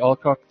DG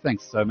Alcock,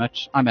 thanks so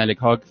much. I'm Alec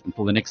Hogg.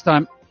 Until the next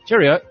time,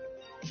 cheerio.